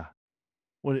 Yeah.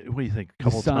 What do you think? A The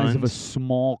couple size tons? of a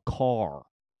small car.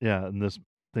 Yeah, and this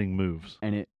thing moves.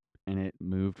 And it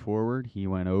moved forward. He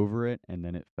went over it, and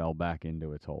then it fell back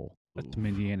into its hole. That's some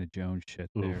Indiana Jones shit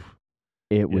there. Oof.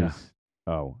 It Yeah. was.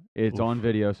 Oh, it's Oof. on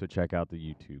video, so check out the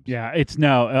YouTubes. Yeah, it's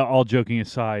no. All joking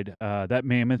aside, that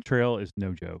Mammoth Trail is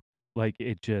no joke. Like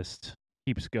it just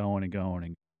keeps going and going,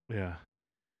 and Yeah.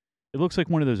 it looks like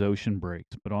one of those ocean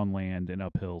breaks, but on land and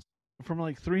up hills. From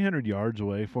like 300 yards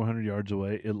away, 400 yards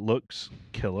away, it looks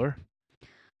killer,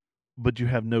 but you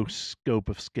have no scope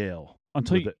of scale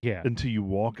Until with you, it yeah, until you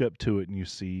walk up to it and you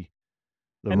see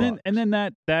the and rocks. then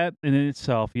that in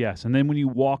itself, yes. And then when you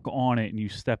walk on it and you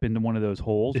step into one of those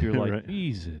holes, you're like, Right.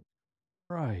 Jesus,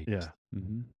 right? Yeah.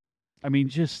 Mm-hmm. I mean,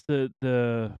 just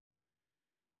the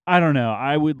I don't know.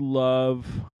 I would love,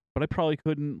 but I probably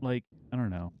couldn't. Like, I don't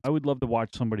know. I would love to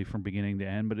watch somebody from beginning to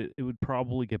end, but it would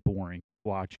probably get boring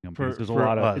watching them because there's a for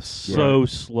lot of us. it's Yeah. so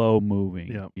slow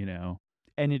moving. Yeah. You know.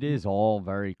 And it is all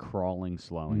very crawling,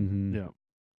 slowing. Mm-hmm. Yeah.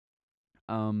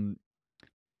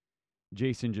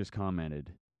 Jason just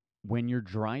commented, when your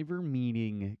driver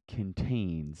meeting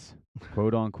contains,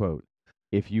 quote unquote,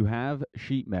 if you have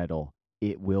sheet metal,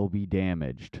 it will be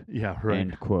damaged, Yeah, right.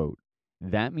 end quote.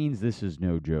 That means this is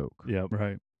no joke. Yep.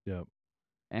 Right.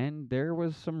 And there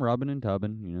was some rubbing and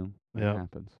tubbing, you know. It Yep.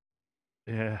 happens.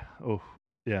 Yeah. Oh,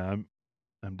 yeah.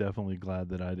 I'm definitely glad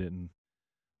that I didn't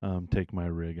take my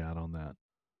rig out on that.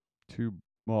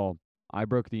 Well, I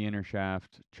broke the inner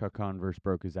shaft. Chuck Converse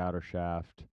broke his outer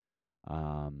shaft.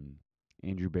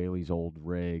 Andrew Bailey's old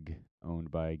rig,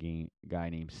 owned by a guy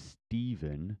named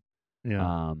Steven.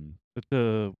 Yeah.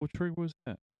 But which rig was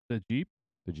that? The Jeep?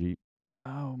 The Jeep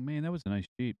Oh man, that was a nice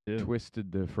Jeep too.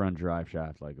 twisted the front drive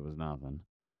shaft like it was nothing.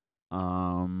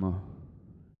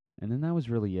 And then that was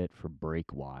really it for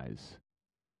brake wise.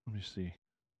 Let me see.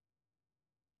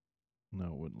 No,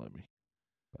 it wouldn't let me.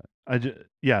 But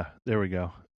Yeah, there we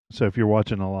go. So if you're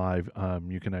watching a live,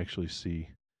 you can actually see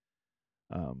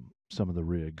some of the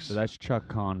rigs. so that's Chuck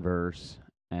Converse,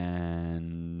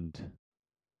 and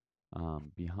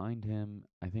behind him,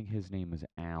 I think his name was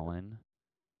Alan.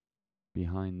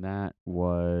 Behind that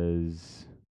was,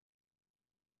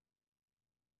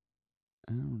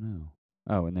 I don't know.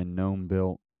 Oh, and then Gnome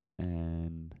Built,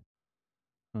 and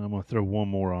I'm gonna throw one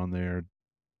more on there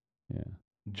yeah,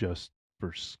 just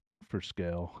for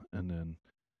scale, and then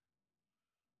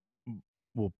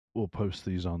we'll post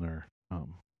these on there.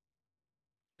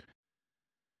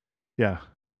 Yeah,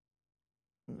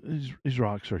 these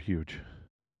rocks are huge.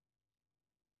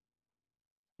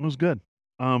 It was good.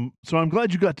 So I'm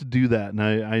glad you got to do that, and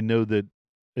I know that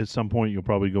at some point you'll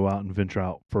probably go out and venture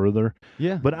out further.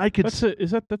 yeah. But I could,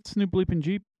 That's New Bleeping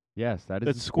Jeep? Yes, that is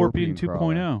That's the Scorpion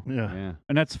crawler. 2.0, yeah, Yeah.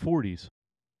 and that's 40s,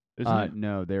 isn't it?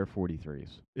 No, they're 43s.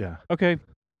 yeah, Okay,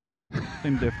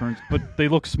 same difference, but they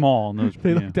look small. And those,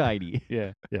 They yeah. look tiny.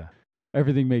 Yeah.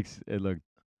 Everything makes it look.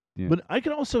 Yeah. But I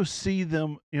could also see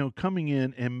them, coming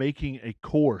in and making a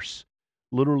course,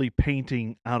 literally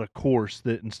painting out a course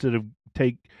that instead of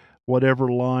take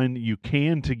whatever line you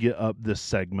can to get up this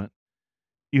segment,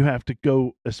 you have to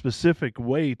go a specific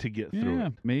way to get through Yeah,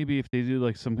 it. maybe if they do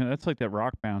like some kind, that's like that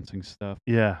rock bouncing stuff.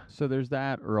 Yeah, So there's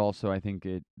that, or also I think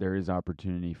there is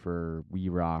opportunity for We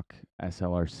Rock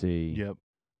SLRC. yep,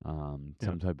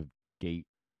 Some type of gate.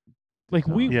 Like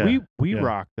we design. we Yeah.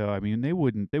 rock though. I mean, they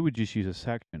would just use a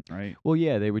section, right? Well,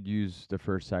 yeah, they would use the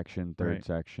first section, third Right.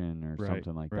 section, or Right,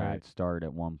 something like right. that. Start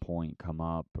at one point, come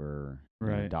up, or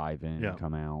Right. dive in, Yeah.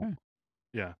 come out. Yeah.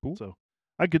 yeah. Cool. So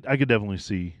I could definitely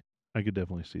see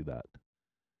that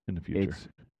in the future. It's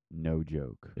no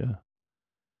joke. Yeah.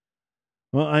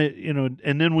 Well,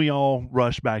 and then we all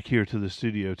rush back here to the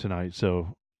studio tonight,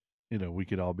 so we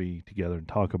could all be together and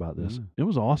talk about this. Yeah. It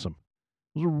was awesome.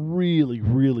 It was a really,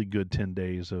 really good 10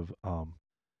 days of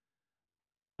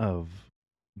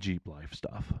Jeep life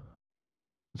stuff.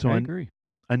 So I agree.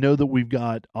 I know that we've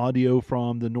got audio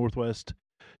from the Northwest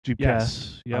Jeepcast.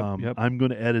 Yes. Yep. I'm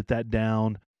going to edit that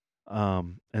down,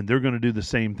 and they're going to do the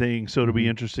same thing. So it'll be Mhm.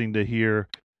 interesting to hear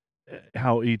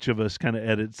how each of us kind of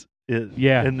edits it.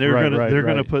 Yeah, and they're right, gonna right, they're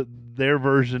gonna right. put their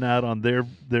version out on their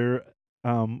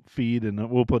feed, and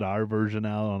we'll put our version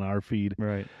out on our feed.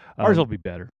 Right. Ours Um, will be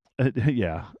better.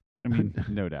 Yeah, I mean,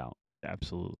 No doubt.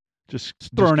 Absolutely. Just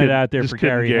Throwing it kidding- out there just for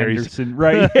kidding, Gary Gary's. Henderson,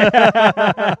 right?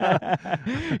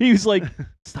 He was like,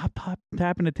 "Stop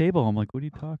tapping the table." I'm like, "What are you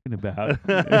talking about?"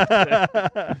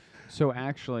 So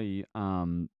actually,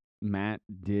 Matt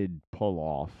did pull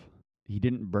off. He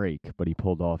didn't break, but he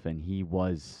pulled off, and he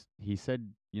said,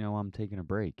 I'm taking a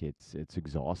break. It's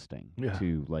exhausting Yeah.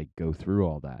 to like go through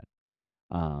all that.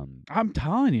 I'm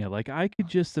telling you, like I could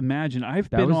just imagine. I've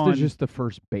That been was on just the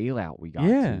first bailout we got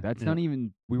Yeah. to. That's Yeah. not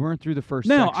even. We weren't through the first.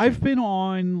 No, section. I've been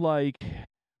on like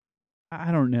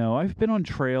I don't know. I've been on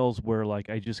trails where like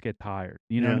I just get tired.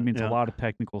 You know what I Yeah, mean? It's yeah. a lot of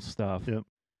technical stuff. Yep.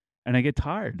 And I get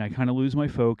tired and I kind of lose my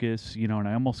focus, and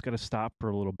I almost got to stop for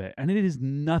a little bit. And it is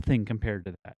nothing compared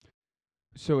to that.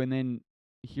 So, and then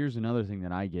here's another thing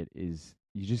that I get is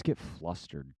you just get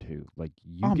flustered too. Like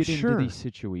you I'm get sure. into these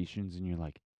situations and you're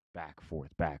like back,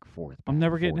 forth, back, forth. I'm back,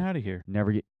 never getting forth. out of here.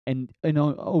 Never get and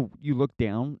you look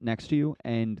down next to you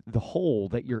and the hole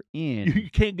that you're in, You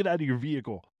can't get out of your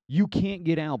vehicle. you can't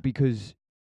get out because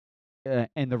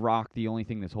and the rock, the only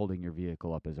thing that's holding your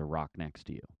vehicle up is a rock next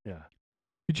to you. Yeah.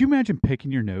 Could you imagine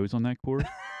picking your nose on that course?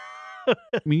 I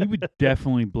mean, you would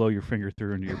definitely blow your finger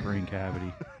through into your brain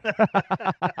cavity.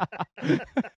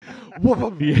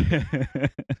 Yeah.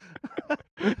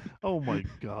 Oh my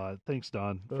God! Thanks,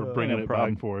 Don, for No bringing it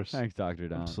problem. back for us. Thanks, Dr.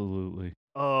 Don. Absolutely.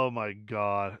 Oh my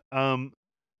God. I'll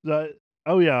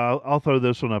throw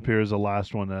this one up here as the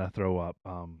last one that I throw up.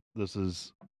 This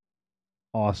is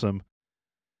awesome.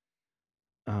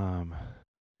 Here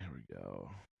we go.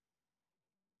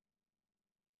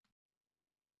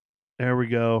 There we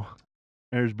go.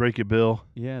 There's Break It Bill.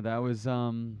 Yeah, that was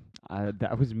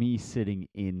me sitting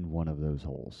in one of those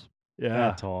holes. Yeah,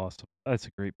 That's awesome. That's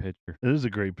a great picture. it is a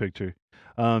great picture.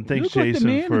 You Thanks, look like Jason,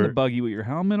 the man in for the buggy with your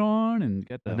helmet on and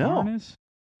got the I know. harness.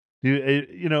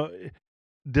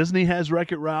 Disney has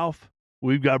Wreck-It Ralph.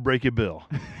 We've got Break It Bill.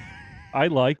 I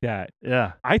like that.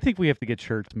 Yeah, I think we have to get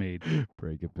shirts made.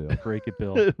 Break it, Bill. Break it,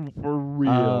 Bill, for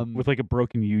real. with like a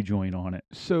broken U joint on it.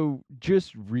 So,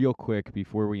 just real quick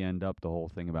before we end up the whole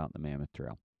thing about the Mammoth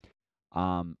Trail,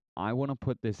 I want to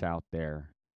put this out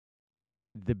there.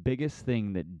 The biggest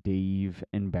thing that Dave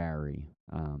and Barry,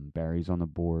 Barry's on the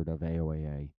board of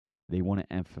AOAA, they want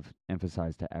to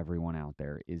emphasize to everyone out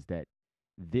there is that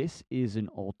this is an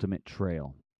ultimate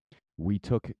trail. We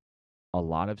took a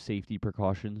lot of safety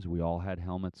precautions. We all had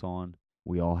helmets on.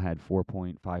 We all had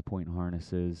 4-point, 5-point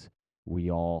harnesses. We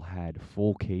all had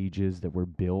full cages that were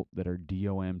built that are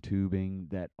DOM tubing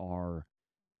that are,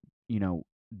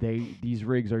 these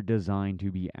rigs are designed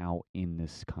to be out in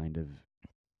this kind of.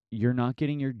 You're not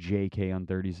getting your JK on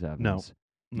 37s. No.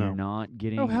 You're not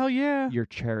getting Oh hell yeah! your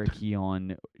Cherokee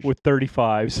on With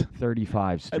 35s.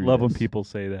 35s. I love when people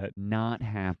say that. Not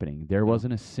happening. There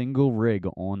wasn't a single rig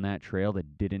on that trail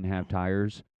that didn't have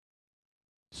tires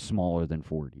smaller than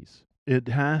 40s.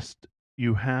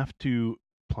 You have to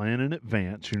plan in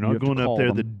advance. You're You not have to going up call there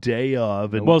them. the day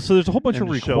of. And Well, so there's a whole bunch and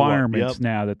of to show up. requirements Yep.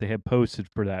 now that they have posted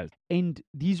for that. And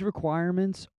these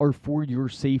requirements are for your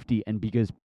safety and because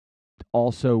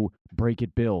also break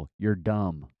it, Bill. You're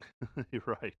dumb. You're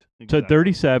right. So Exactly.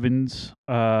 37s,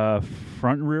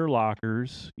 front and rear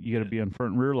lockers. You got to be on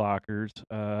front and rear lockers,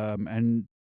 and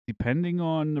depending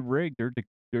on the rig,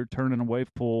 they're turning away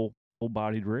full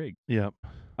bodied rig. Yep.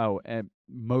 Oh, and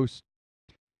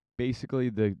basically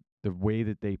the way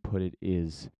that they put it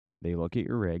is they look at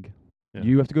your rig. Yeah.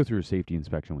 You have to go through a safety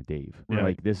inspection with Dave. Yeah.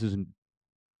 Like this isn't.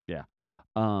 Yeah.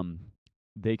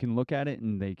 They can look at it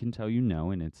and they can tell you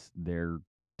no, and it's their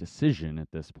decision at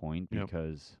this point Yep.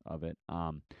 because of it.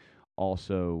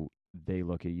 Also, they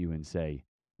look at you and say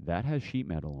that has sheet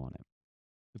metal on it.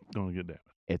 It's going to get damaged.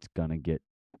 It's gonna get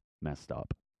messed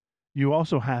up. You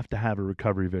also have to have a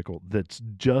recovery vehicle that's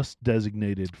just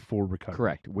designated for recovery.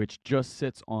 Correct, which just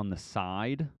sits on the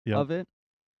side Yep. of it.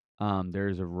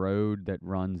 There's a road that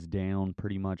runs down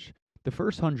pretty much. The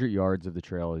first 100 yards of the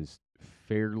trail is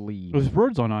fairly. There's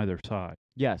roads on either side.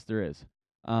 Yes, there is.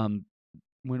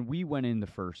 When we went in the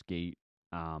first gate,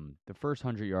 the first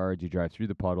 100 yards, you drive through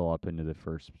the puddle up into the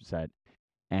first set,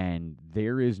 and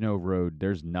there is no road.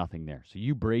 There's nothing there. So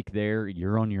you break there,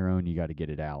 you're on your own. You got to get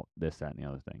it out, this, that, and the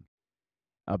other thing.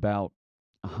 About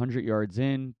 100 yards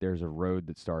in, there's a road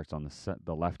that starts on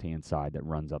the left-hand side that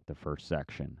runs up the first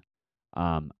section.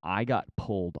 I got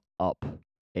pulled up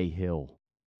a hill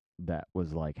that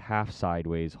was like half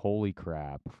sideways. Holy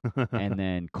crap. And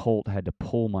then Colt had to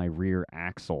pull my rear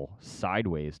axle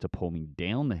sideways to pull me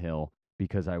down the hill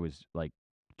because I was like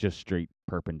just straight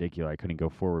perpendicular. I couldn't go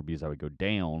forward because I would go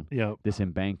down Yep. this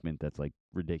embankment that's like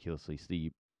ridiculously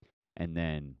steep. And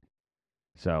then,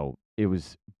 so it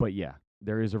was, but yeah,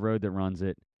 there is a road that runs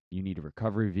it. You need a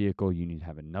recovery vehicle. You need to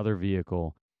have another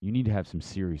vehicle. You need to have some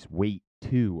serious weight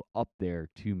too up there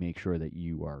to make sure that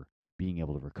you are being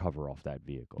able to recover off that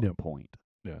vehicle. Yep. Point.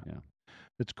 Yeah. Yeah.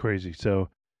 It's crazy. So,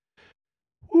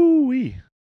 woo-wee.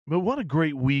 But what a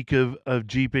great week of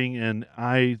Jeeping. And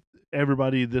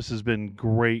everybody, this has been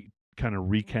great kind of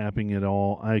recapping it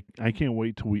all. I can't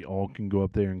wait till we all can go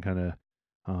up there and kind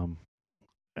of,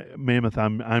 Mammoth,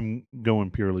 I'm going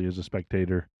purely as a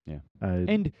spectator. Yeah.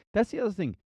 And that's the other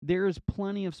thing. There's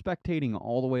plenty of spectating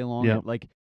all the way along. Yep. It. Like,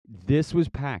 this was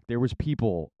packed. There was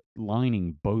people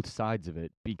lining both sides of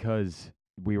it because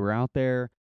we were out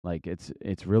there. Like, it's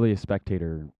really a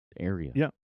spectator area. Yeah.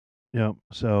 Yeah.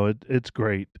 So it's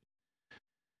great.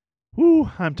 Woo,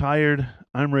 I'm tired.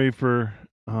 I'm ready for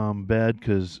bed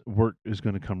because work is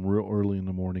going to come real early in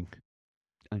the morning.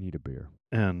 I need a beer.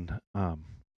 And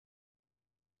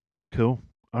cool.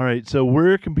 All right. So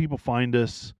where can people find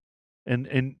us?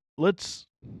 And let's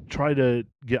try to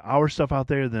get our stuff out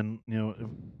there. Then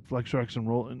FlexRox and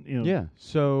roll. And Yeah.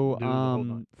 So do the whole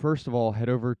nine. first of all, head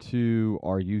over to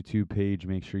our YouTube page.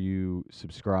 Make sure you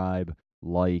subscribe,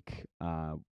 like,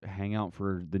 hang out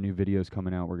for the new videos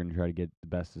coming out. We're going to try to get the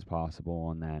best as possible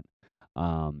on that.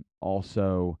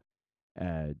 Also,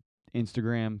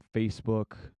 Instagram,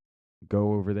 Facebook.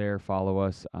 Go over there, follow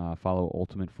us. Follow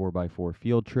Ultimate 4x4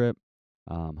 Field Trip.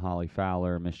 Holly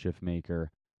Fowler, Mischief Maker,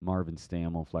 Marvin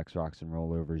Stammel, FlexRox and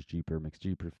Rollovers, Jeeper,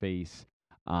 McJeeper Face,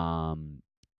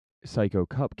 Psycho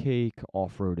Cupcake,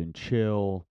 Off-Road and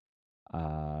Chill.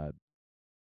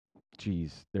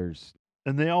 There's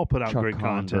And they all put out Chuck great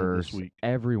content this week.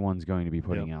 Everyone's going to be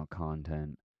putting out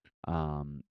content.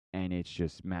 And it's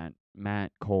just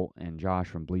Matt, Colt, and Josh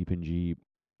from Bleep and Jeep.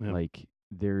 Yep. Like,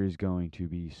 there is going to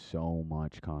be so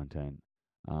much content.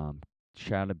 A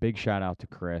big shout out to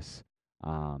Chris.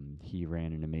 He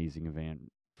ran an amazing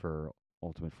event for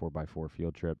Ultimate 4x4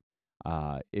 Field Trip.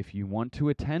 If you want to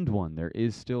attend one, there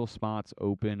is still spots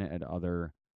open at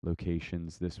other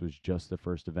locations. This was just the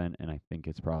first event, and I think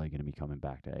it's probably going to be coming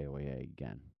back to AOAA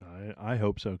again. I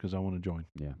hope so because I want to join.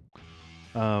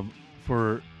 Yeah.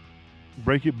 For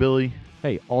Break It Billy.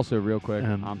 Hey, also real quick,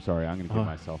 And, I'm sorry, I'm going to give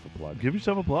myself a plug. Give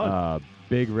yourself a plug.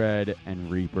 Big Red and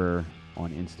Reaper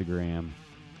on Instagram,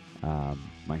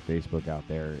 my Facebook out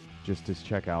there, just to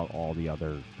check out all the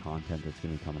other content that's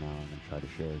going to be coming out and try to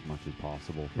share as much as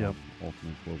possible from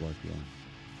Ultimate 4x4.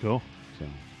 Cool. So,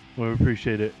 Well, we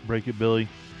appreciate it. Break It Billy,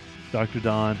 Dr.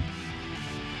 Don,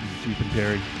 Jeep and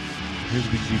Terry. Here's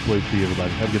a big Jeep wave for you,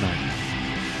 everybody. Have a good night.